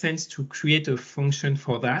it makes sense to create a function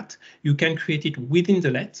for that, you can create it within the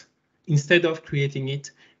let instead of creating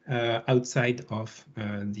it outside of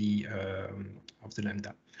the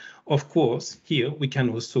lambda. Of course, here we can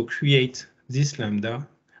also create this lambda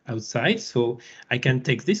outside. So I can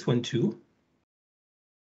take this one too.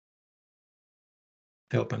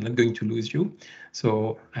 I hope I'm not going to lose you.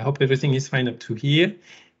 So I hope everything is fine up to here.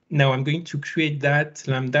 Now I'm going to create that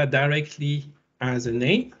lambda directly as a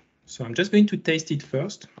name. So I'm just going to test it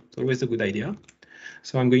first. It's always a good idea.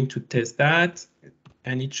 So I'm going to test that,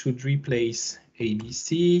 and it should replace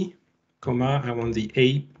ABC, comma, I want the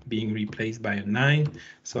A being replaced by a 9.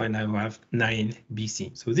 So I now have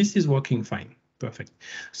 9BC. So this is working fine. Perfect.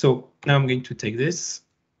 So now I'm going to take this,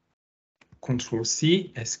 Control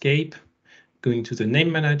C, escape, going to the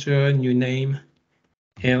name manager, new name,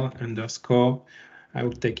 L underscore. I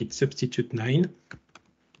will take it substitute 9.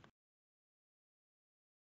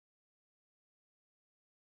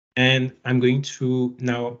 And I'm going to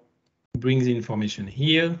now bring the information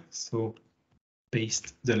here. So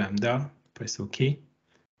paste the lambda, press OK.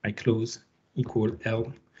 I close equal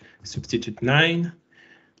L substitute 9.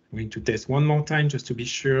 I'm going to test one more time just to be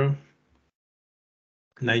sure.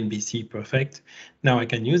 9BC, perfect. Now I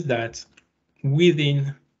can use that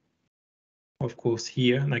within, of course,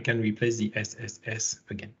 here, and I can replace the SSS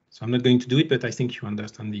again. So I'm not going to do it, but I think you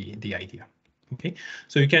understand the idea. Okay,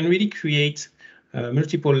 so you can really create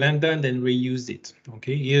multiple lambda and then reuse it.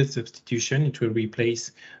 Okay, here's substitution. It will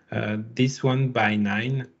replace this one by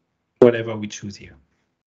 9, whatever we choose here.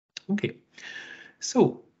 Okay,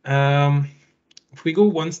 so if we go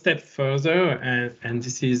one step further, and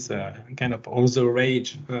this is kind of all the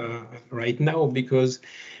rage right now, because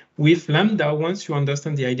with Lambda, once you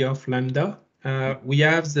understand the idea of Lambda, we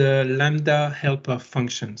have the Lambda helper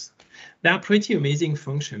functions. They are pretty amazing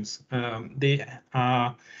functions. They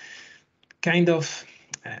are kind of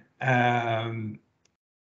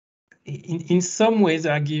in some ways,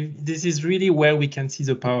 this is really where we can see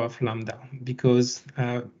the power of Lambda, because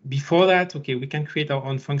before that, okay, we can create our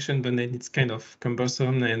own function, but then it's kind of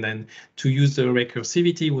cumbersome, and then to use the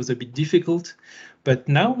recursivity was a bit difficult. But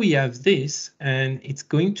now we have this, and it's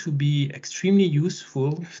going to be extremely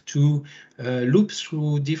useful to loop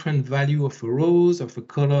through different value of a rows, of a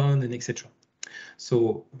column, and etc.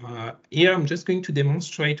 So here I'm just going to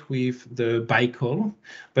demonstrate with the bycall,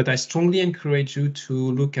 but I strongly encourage you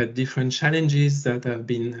to look at different challenges that have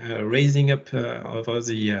been raising up over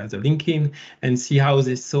the LinkedIn and see how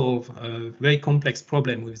they solve a very complex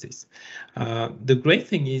problem with this. The great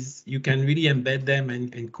thing is you can really embed them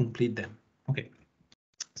and complete them. Okay,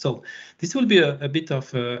 so this will be a bit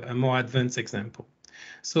of a more advanced example.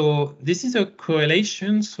 So this is a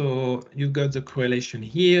correlation. So you've got the correlation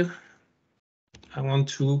here. I want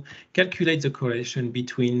to calculate the correlation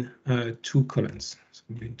between two columns. So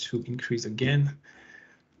I'm going to increase again.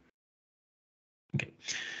 Okay,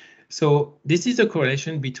 so this is the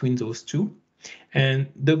correlation between those two. And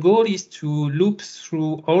the goal is to loop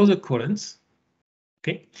through all the columns,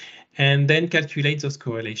 okay, and then calculate those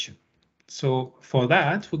correlations. So for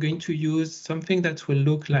that, we're going to use something that will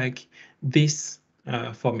look like this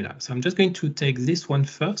formula. So I'm just going to take this one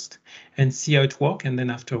first and see how it works, and then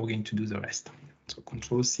after we're going to do the rest. So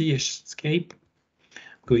Control C, escape,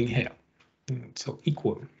 going here. So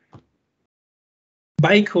equal.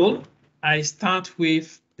 By call, I start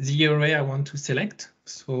with the array I want to select.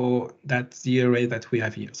 So that's the array that we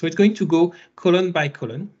have here. So it's going to go column by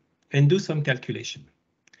column and do some calculation.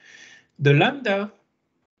 The lambda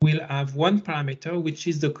will have one parameter, which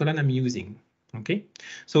is the column I'm using. Okay,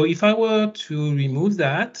 so if I were to remove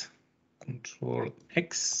that, Control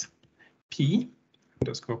X, P,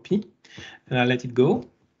 underscore P, and I'll let it go.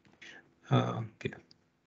 Okay.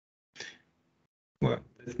 Well,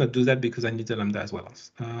 let's not do that because I need the lambda as well.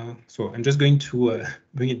 So I'm just going to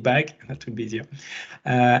bring it back. That will be easier.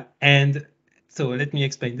 And so let me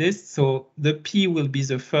explain this. So the P will be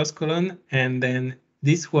the first column, and then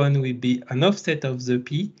this one will be an offset of the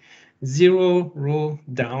P. 0 row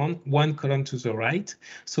down, 1 column to the right.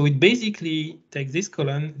 So it basically takes this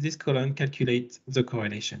column, calculate the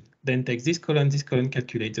correlation. Then takes this column,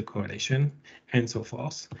 calculate the correlation, and so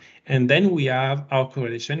forth. And then we have our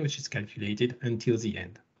correlation, which is calculated until the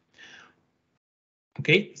end.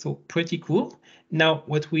 Okay, so pretty cool. Now,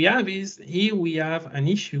 what we have is here we have an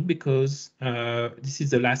issue because this is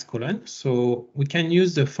the last column. So we can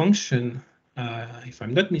use the function, if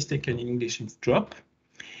I'm not mistaken in English, it's drop.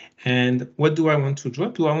 And what do I want to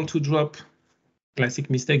drop? Do I want to drop, classic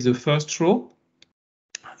mistake, the first row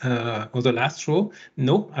or the last row?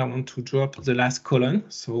 No, I want to drop the last column,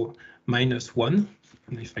 so -1.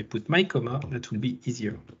 And if I put my comma, that will be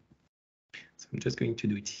easier. So I'm just going to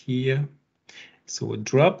do it here. So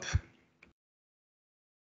drop,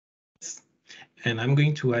 and I'm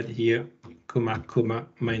going to add here, comma, comma,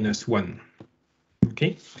 -1.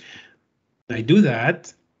 Okay, I do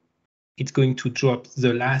that, it's going to drop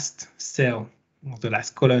the last cell or the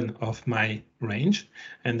last column of my range,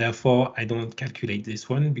 and therefore I don't calculate this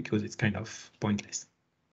one because it's kind of pointless.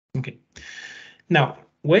 Okay, now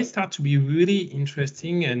where it starts to be really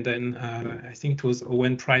interesting, and then I think it was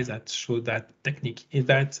Owen Price that showed that technique, is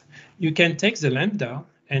that you can take the lambda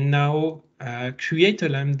and now create a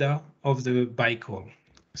lambda of the bycall.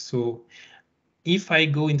 So if I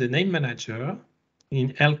go in the name manager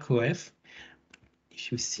in lcof,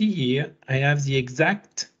 if you see here, I have the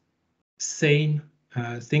exact same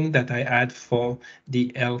thing that I had for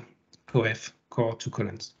the lcof core 2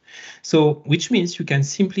 columns. So which means you can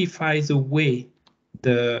simplify the way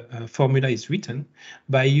the formula is written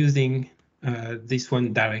by using this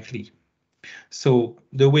one directly. So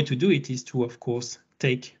the way to do it is to, of course,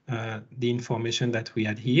 take the information that we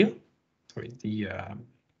had here, sorry,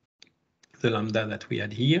 the lambda that we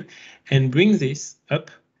had here, and bring this up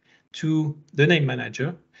to the name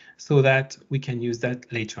manager so that we can use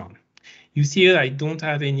that later on. You see here, I don't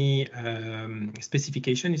have any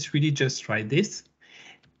specification. It's really just write this.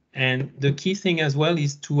 And the key thing as well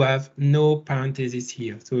is to have no parentheses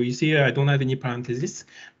here. So you see here, I don't have any parentheses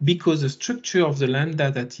because the structure of the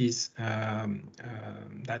lambda that is that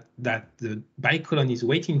the bicolon is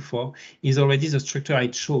waiting for is already the structure I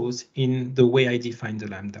chose in the way I define the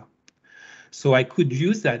lambda. So I could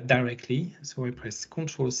use that directly. So I press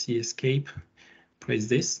Ctrl+C escape, press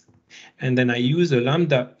this, and then I use a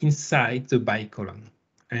lambda inside the bicolon.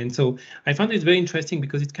 And so I found it very interesting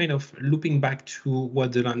because it's kind of looping back to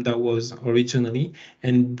what the lambda was originally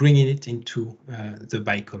and bringing it into the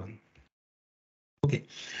bicolon. Okay,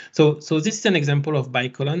 so this is an example of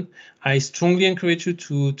bicolon. I strongly encourage you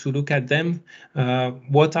to look at them.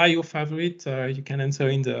 What are your favorite? You can answer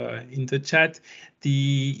in the chat.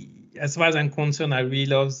 As far as I'm concerned, I really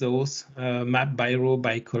love those map by row,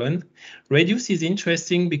 by column. Reduce is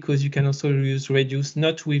interesting because you can also use reduce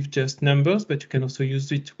not with just numbers, but you can also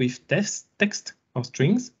use it with text or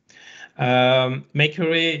strings. Make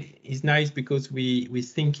array is nice because we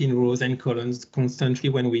think in rows and columns constantly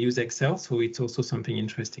when we use Excel, so it's also something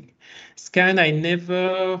interesting. Scan, I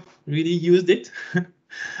never really used it.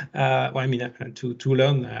 Well, I mean, to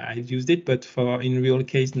learn, I've used it, but for in real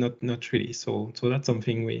case, not really. So that's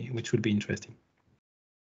something which would be interesting.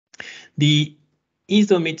 The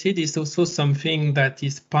is omitted is also something that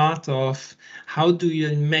is part of how do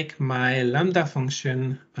you make my lambda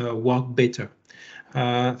function work better.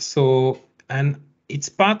 And it's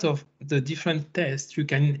part of the different tests you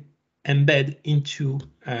can embed into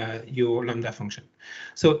your lambda function.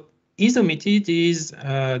 So is omitted is,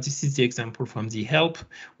 this is the example from the help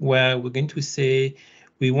where we're going to say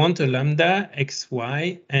we want a lambda x,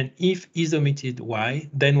 y, and if is omitted y,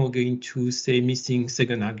 then we're going to say missing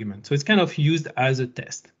second argument. So it's kind of used as a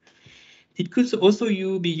test. It could also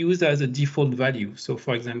be used as a default value. So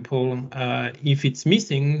for example, if it's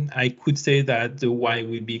missing, I could say that the y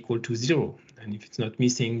will be equal to 0. And if it's not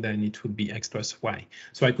missing, then it would be x plus y.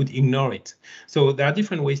 So I could ignore it. So there are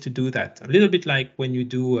different ways to do that. A little bit like when you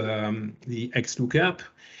do the XLOOKUP,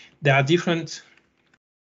 there are different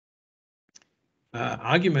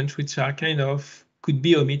arguments which are kind of could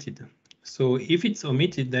be omitted. So if it's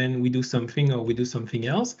omitted, then we do something or we do something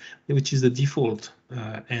else, which is the default.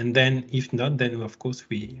 And then if not, then of course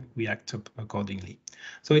we act up accordingly.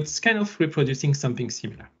 So it's kind of reproducing something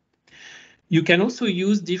similar. You can also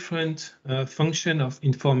use different function of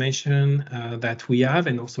information that we have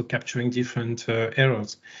and also capturing different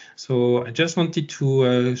errors. So I just wanted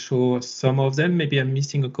to show some of them. Maybe I'm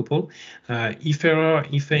missing a couple. If error,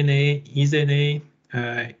 if NA,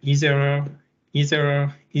 is error, is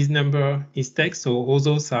error, is number, is text. So all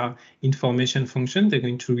those are information functions. They're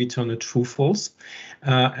going to return a true, false.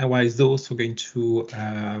 Otherwise, those are going to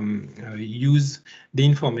use the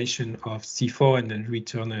information of C4 and then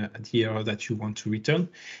return the error that you want to return.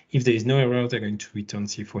 If there is no error, they're going to return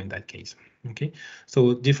C4 in that case. Okay,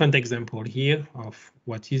 so different example here of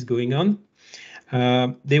what is going on.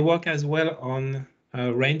 They work as well on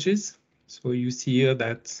ranges. So you see here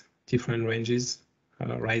that different ranges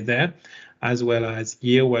right there, as well as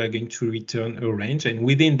here we're going to return a range, and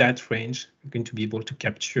within that range, we're going to be able to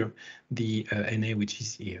capture the NA, which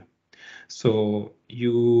is here. So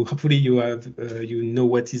hopefully you have you know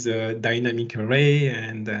what is a dynamic array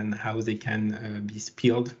and then how they can be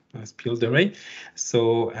spilled array.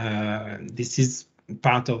 So this is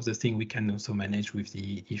part of the thing we can also manage with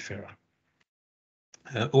the if error.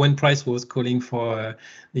 Owen Price was calling for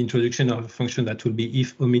the introduction of a function that would be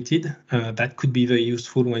if omitted. That could be very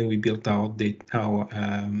useful when we build our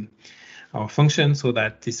function, so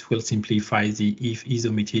that this will simplify the if is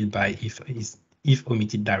omitted by if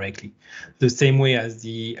omitted directly. The same way as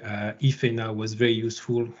the if ENA was very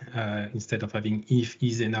useful instead of having if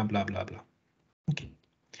is ENA blah blah blah. Okay.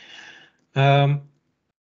 A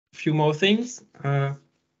few more things.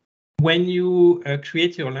 When you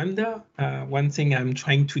create your Lambda, one thing I'm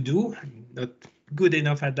trying to do, I'm not good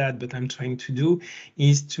enough at that, but I'm trying to do,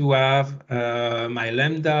 is to have my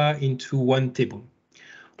Lambda into one table.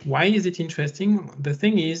 Why is it interesting? The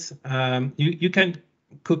thing is, you can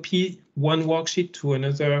copy one worksheet to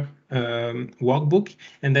another workbook,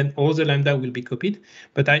 and then all the Lambda will be copied.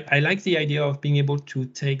 But I like the idea of being able to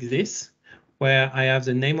take this, where I have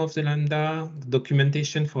the name of the Lambda,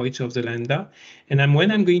 documentation for each of the Lambda. And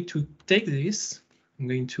when I'm going to take this, I'm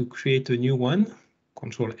going to create a new one,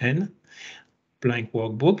 Control N, blank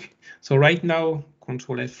workbook. So right now,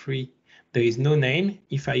 Control F3, there is no name.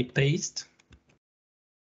 If I paste,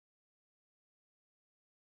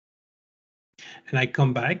 and I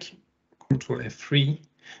come back, Control F3,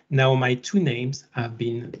 now my two names have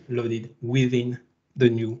been loaded within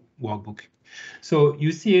the new workbook. So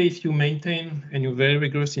you see, if you maintain and you're very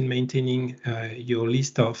rigorous in maintaining your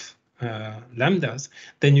list of Lambdas,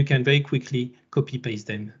 then you can very quickly copy paste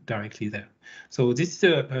them directly there. So this is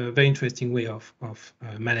a very interesting way of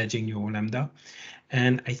managing your Lambda.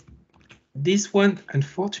 And this one,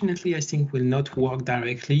 unfortunately, I think will not work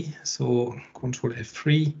directly. So Control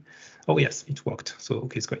F3. Oh yes, it worked. So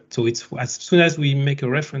okay, it's great. So it's as soon as we make a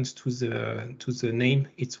reference to the name,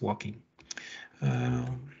 it's working.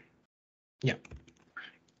 Yeah.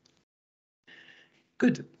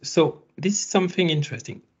 Good. So this is something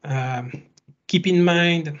interesting. Keep in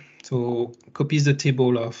mind, so copies the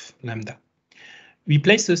table of Lambda.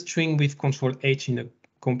 Replace a string with Control H in a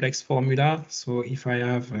complex formula. So if I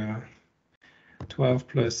have 12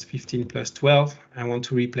 plus 15 plus 12, I want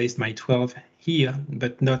to replace my 12 here,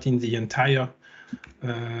 but not in the entire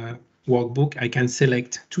workbook. I can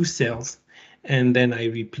select two cells, and then I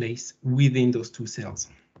replace within those two cells.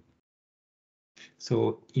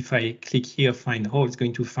 So if I click here, find all, it's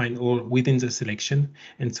going to find all within the selection.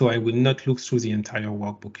 And so I will not look through the entire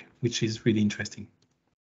workbook, which is really interesting.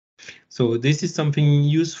 So this is something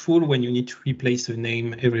useful when you need to replace a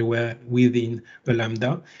name everywhere within a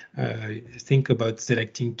Lambda. Think about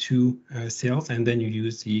selecting two cells, and then you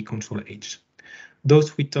use the Control H.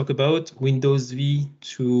 Those we talk about, Windows V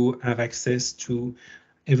to have access to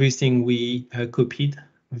everything we copied.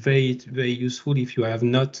 Very, very useful. If you have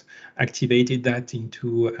not activated that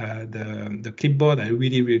into the clipboard, I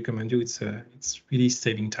really recommend you. It's really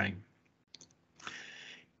saving time.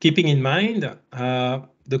 Keeping in mind,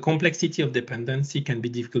 the complexity of dependency can be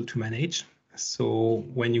difficult to manage. So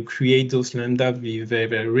when you create those Lambda, be very,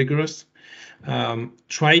 very rigorous.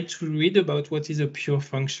 Try to read about what is a pure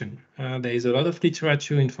function. There is a lot of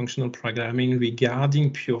literature in functional programming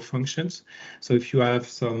regarding pure functions. So if you have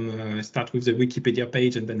some, start with the Wikipedia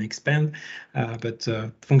page and then expand. But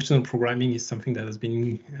functional programming is something that has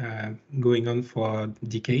been going on for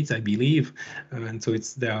decades, I believe. And so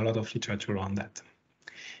there are a lot of literature on that.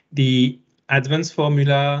 The advanced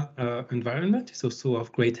formula environment is also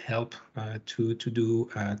of great help to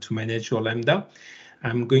manage your Lambda.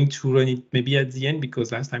 I'm going to run it maybe at the end,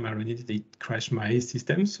 because last time I ran it, it crashed my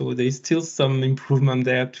system. So there's still some improvement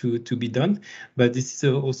there to be done, but this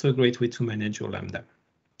is also a great way to manage your Lambda.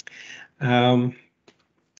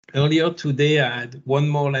 Earlier today, I had one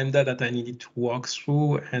more Lambda that I needed to walk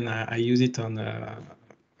through, and I use it on a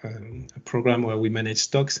program where we manage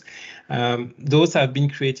stocks. Those have been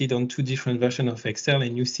created on two different versions of Excel,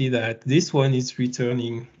 and you see that this one is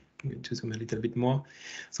returning I'm going to zoom a little bit more.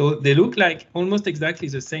 So they look like almost exactly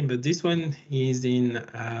the same, but this one is in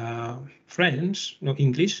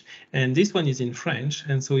English, and this one is in French.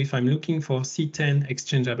 And so if I'm looking for C10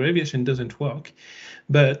 exchange abbreviation, it doesn't work.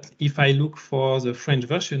 But if I look for the French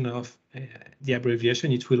version of the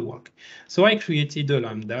abbreviation, it will work. So I created a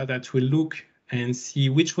Lambda that will look and see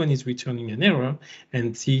which one is returning an error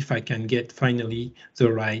and see if I can get finally the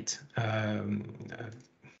right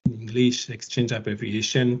English exchange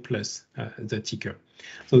abbreviation plus the ticker.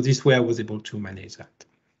 So this way I was able to manage that.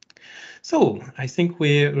 So I think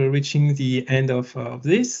we're reaching the end of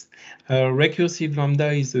this. Recursive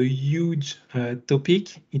Lambda is a huge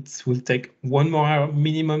topic. It will take 1 more hour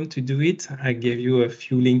minimum to do it. I gave you a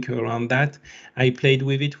few links around that. I played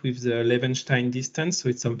with it with the Levenstein distance, so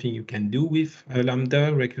it's something you can do with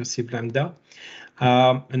Lambda, recursive Lambda.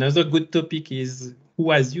 Another good topic is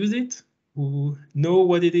who has used it, who know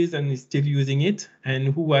what it is and is still using it,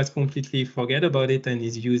 and who has completely forget about it and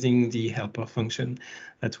is using the helper function.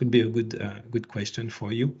 That would be a good question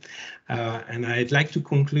for you. And I'd like to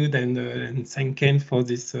conclude and thank Ken for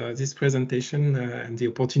this presentation and the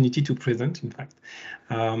opportunity to present, in fact.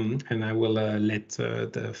 And I will let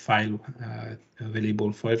the file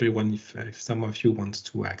available for everyone if some of you want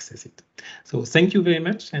to access it. So thank you very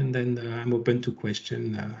much, and then I'm open to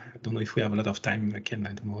question. I don't know if we have a lot of time, Ken.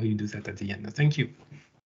 I don't know how you do that at the end. Thank you.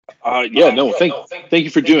 Yeah, no, thank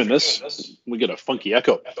you for doing this. We get a funky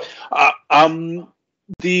echo.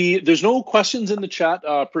 There's no questions in the chat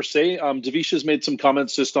per se. Davisha's made some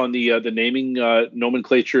comments just on the naming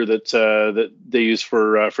nomenclature that they use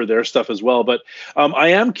for their stuff as well. But I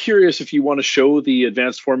am curious if you want to show the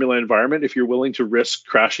advanced formula environment, if you're willing to risk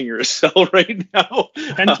crashing your cell right now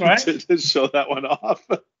to show that one off.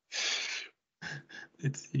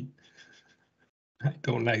 Let's see. I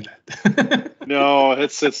don't like that. No,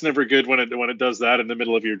 it's never good when it does that in the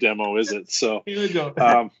middle of your demo, is it? So here we go.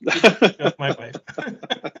 That's my wife.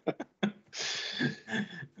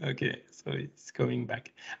 Okay, so it's going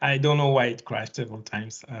back. I don't know why it crashed several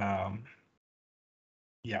times.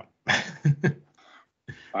 Yeah.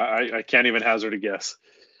 I can't even hazard a guess.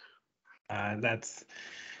 That's.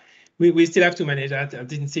 We still have to manage that. I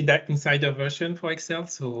didn't see that inside the version for Excel.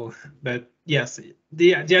 So, but yes,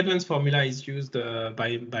 the advanced formula is used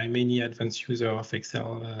by many advanced users of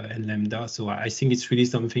Excel and Lambda. So I think it's really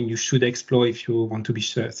something you should explore if you want to be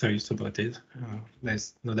serious about it.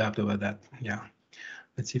 There's no doubt about that. Yeah.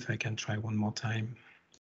 Let's see if I can try one more time.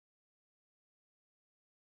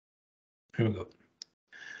 Here we go.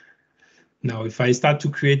 Now, if I start to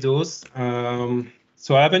create those,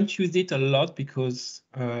 so I haven't used it a lot because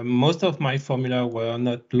most of my formula were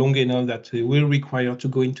not long enough that they will require to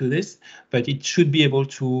go into this, but it should be able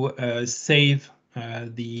to save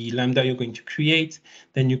the Lambda you're going to create.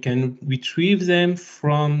 Then you can retrieve them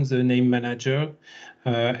from the name manager,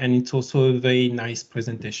 and it's also a very nice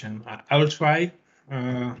presentation. I'll try.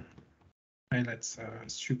 Let's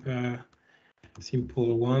super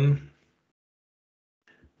simple one.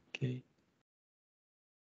 Okay.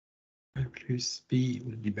 A plus B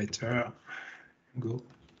will be better. Go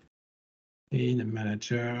in the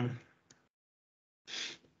manager.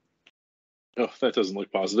 Oh, that doesn't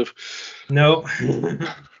look positive. No.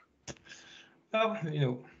 Well, you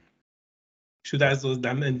know, should ask those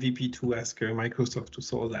damn MVP to ask Microsoft to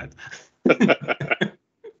solve that.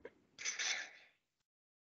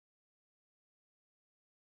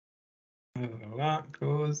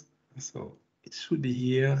 Close. So it should be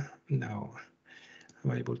here now.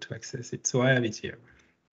 I'm able to access it. So I have it here.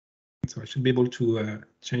 So I should be able to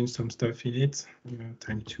change some stuff in it.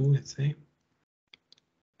 Time 2, let's say.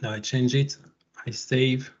 Now I change it. I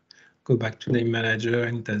save, go back to name manager,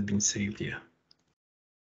 and it has been saved here.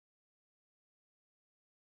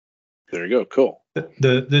 There you go. Cool.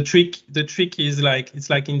 The trick is like it's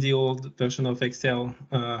like in the old version of Excel.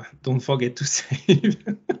 Don't forget to save.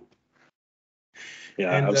 Yeah,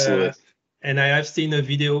 absolutely. And I have seen a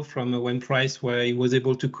video from Price where he was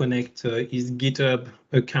able to connect his GitHub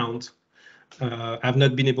account. I've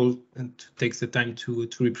not been able to take the time to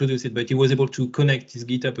reproduce it, but he was able to connect his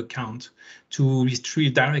GitHub account to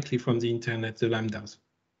retrieve directly from the internet the Lambdas.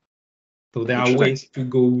 So there are ways to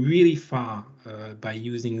go really far by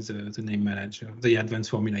using the name manager, the advanced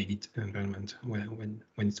formula edit environment when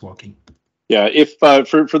it's working. Yeah, if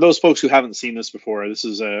for those folks who haven't seen this before, this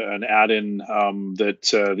is an add-in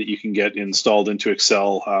that you can get installed into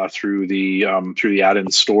Excel through the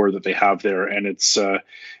add-in store that they have there, and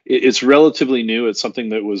it's relatively new. It's something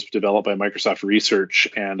that was developed by Microsoft Research,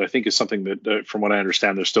 and I think is something that, from what I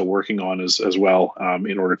understand, they're still working on as well,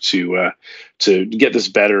 in order to get this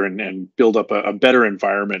better and build up a better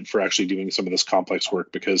environment for actually doing some of this complex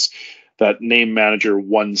work, because that name manager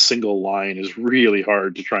one single line is really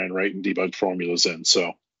hard to try and write and debug formulas in.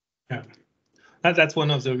 So yeah, that's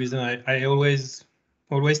one of the reasons I always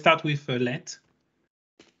start with let,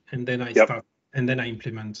 and then I start, and then I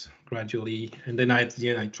implement gradually, and then at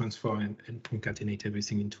the end I transfer and concatenate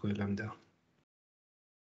everything into a Lambda.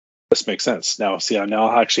 This makes sense. Now, see, now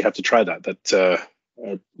I'll actually have to try that.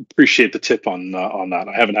 I appreciate the tip on that.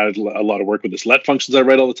 I haven't had a lot of work with this. Let functions I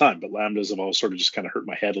write all the time, but lambdas have all sort of just kind of hurt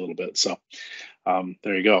my head a little bit. So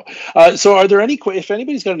there you go. So are there any, if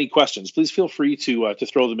anybody's got any questions, please feel free to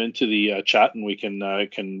throw them into the chat, and we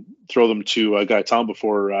can throw them to Gaëtan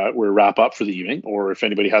before we wrap up for the evening. Or if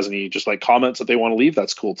anybody has any just like comments that they want to leave,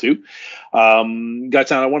 that's cool too.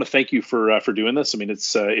 Gaëtan, I want to thank you for doing this. I mean,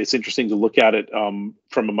 it's interesting to look at it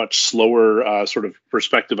from a much slower sort of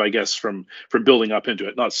perspective, I guess, from building up into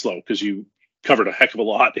it. Not slow, because you covered a heck of a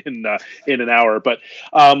lot in an hour, but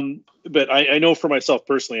I know for myself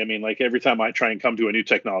personally, I mean, like every time I try and come to a new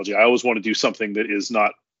technology, I always want to do something that is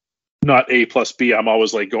not A plus B. I'm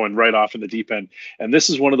always like going right off in the deep end, and this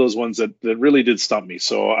is one of those ones that really did stump me.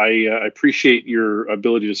 So I appreciate your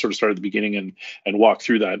ability to sort of start at the beginning and walk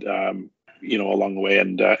through that along the way,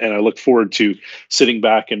 and I look forward to sitting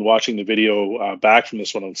back and watching the video back from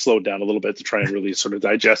this one and slow down a little bit to try and really sort of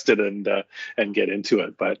digest it and get into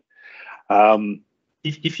it. But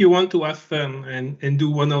if you want to have fun and do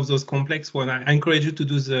one of those complex ones, I encourage you to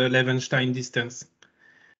do the Levenstein distance.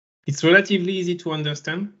 It's relatively easy to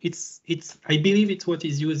understand. I believe it's what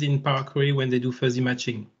is used in Power Query when they do fuzzy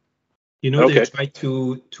matching. They try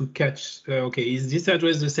to catch. Okay, is this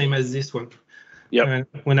address the same as this one? Yeah.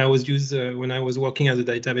 When I was working as a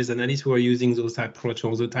database analyst, we were using those approach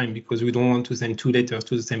all the time, because we don't want to send 2 letters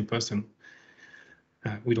to the same person.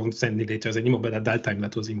 We don't send the letters anymore, but at that time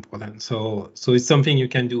that was important. So it's something you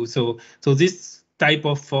can do. So this type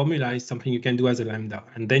of formula is something you can do as a Lambda,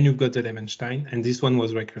 and then you've got the Levenstein, and this one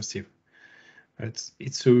was recursive.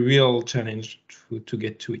 It's a real challenge to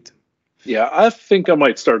get to it. Yeah, I think I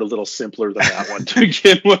might start a little simpler than that one to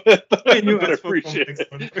begin with. But I appreciate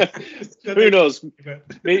it. Who knows?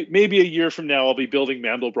 Maybe a year from now I'll be building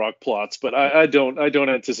Mandelbrot plots, but I don't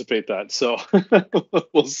anticipate that. So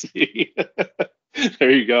we'll see.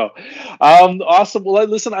 There you go. Awesome. Well,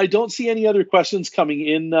 listen, I don't see any other questions coming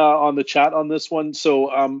in on the chat on this one.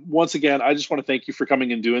 So once again, I just want to thank you for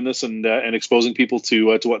coming and doing this and exposing people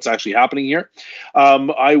to what's actually happening here.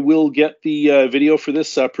 I will get the video for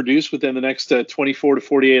this produced within the next 24 to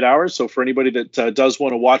 48 hours. So for anybody that does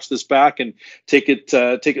want to watch this back and take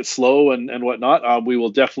it slow and whatnot, we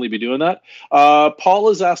will definitely be doing that. Paul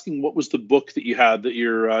is asking, what was the book that you had that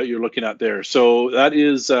you're looking at there? So that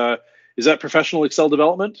is that Professional Excel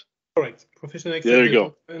Development? Correct. Professional Excel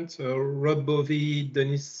Development. Rob Bovey,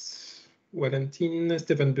 Denis Valentin,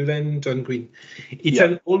 Stephen Bullen, John Green. It's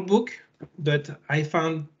an old book, but I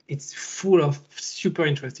found it's full of super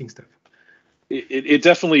interesting stuff. It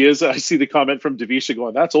definitely is. I see the comment from Davisha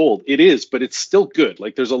going, "That's old." It is, but it's still good.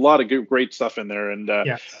 Like there's a lot of great stuff in there, and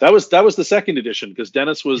that was the second edition, because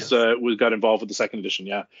Dennis got involved with the second edition.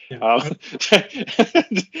 Yeah. And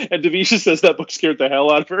Davisha says that book scared the hell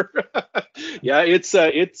out of her. Yeah,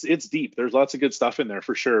 it's deep. There's lots of good stuff in there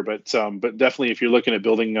for sure. But definitely, if you're looking at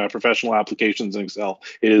building professional applications in Excel,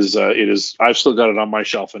 it is. I've still got it on my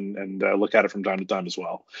shelf and look at it from time to time as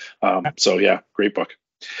well. So yeah, great book.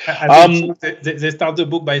 They start the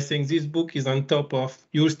book by saying this book is on top of.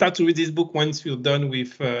 You'll start to read this book once you're done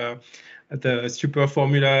with the super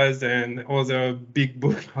formulas and other big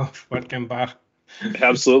book of Walkenbach.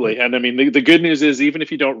 Absolutely. And I mean, the good news is, even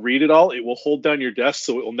if you don't read it all, it will hold down your desk,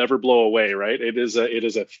 so it will never blow away, right? It is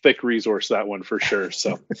a thick resource, that one, for sure.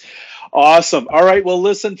 So awesome. All right. Well,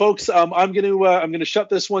 listen, folks, I'm gonna shut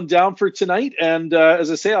this one down for tonight. And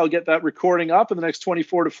as I say, I'll get that recording up in the next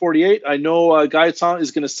 24 to 48. I know Gaëtan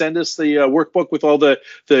is going to send us the workbook with all the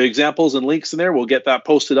examples and links in there. We'll get that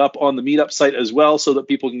posted up on the meetup site as well, so that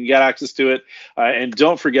people can get access to it. And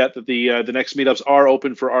don't forget that the next meetups are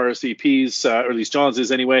open for RSVPs, or at least John's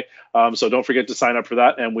is anyway. So don't forget to sign up for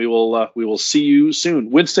that, and we will see you soon.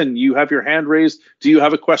 Winston, you have your hand raised. Do you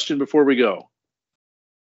have a question before we go?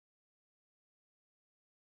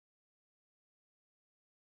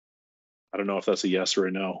 I don't know if that's a yes or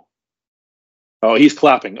a no. Oh, he's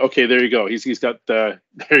clapping. Okay, there you go. He's got there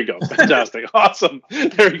you go. Fantastic. Awesome.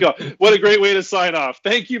 There you go. What a great way to sign off.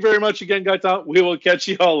 Thank you very much again, Gaëtan. We will catch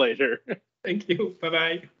you all later. Thank you.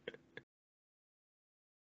 Bye-bye.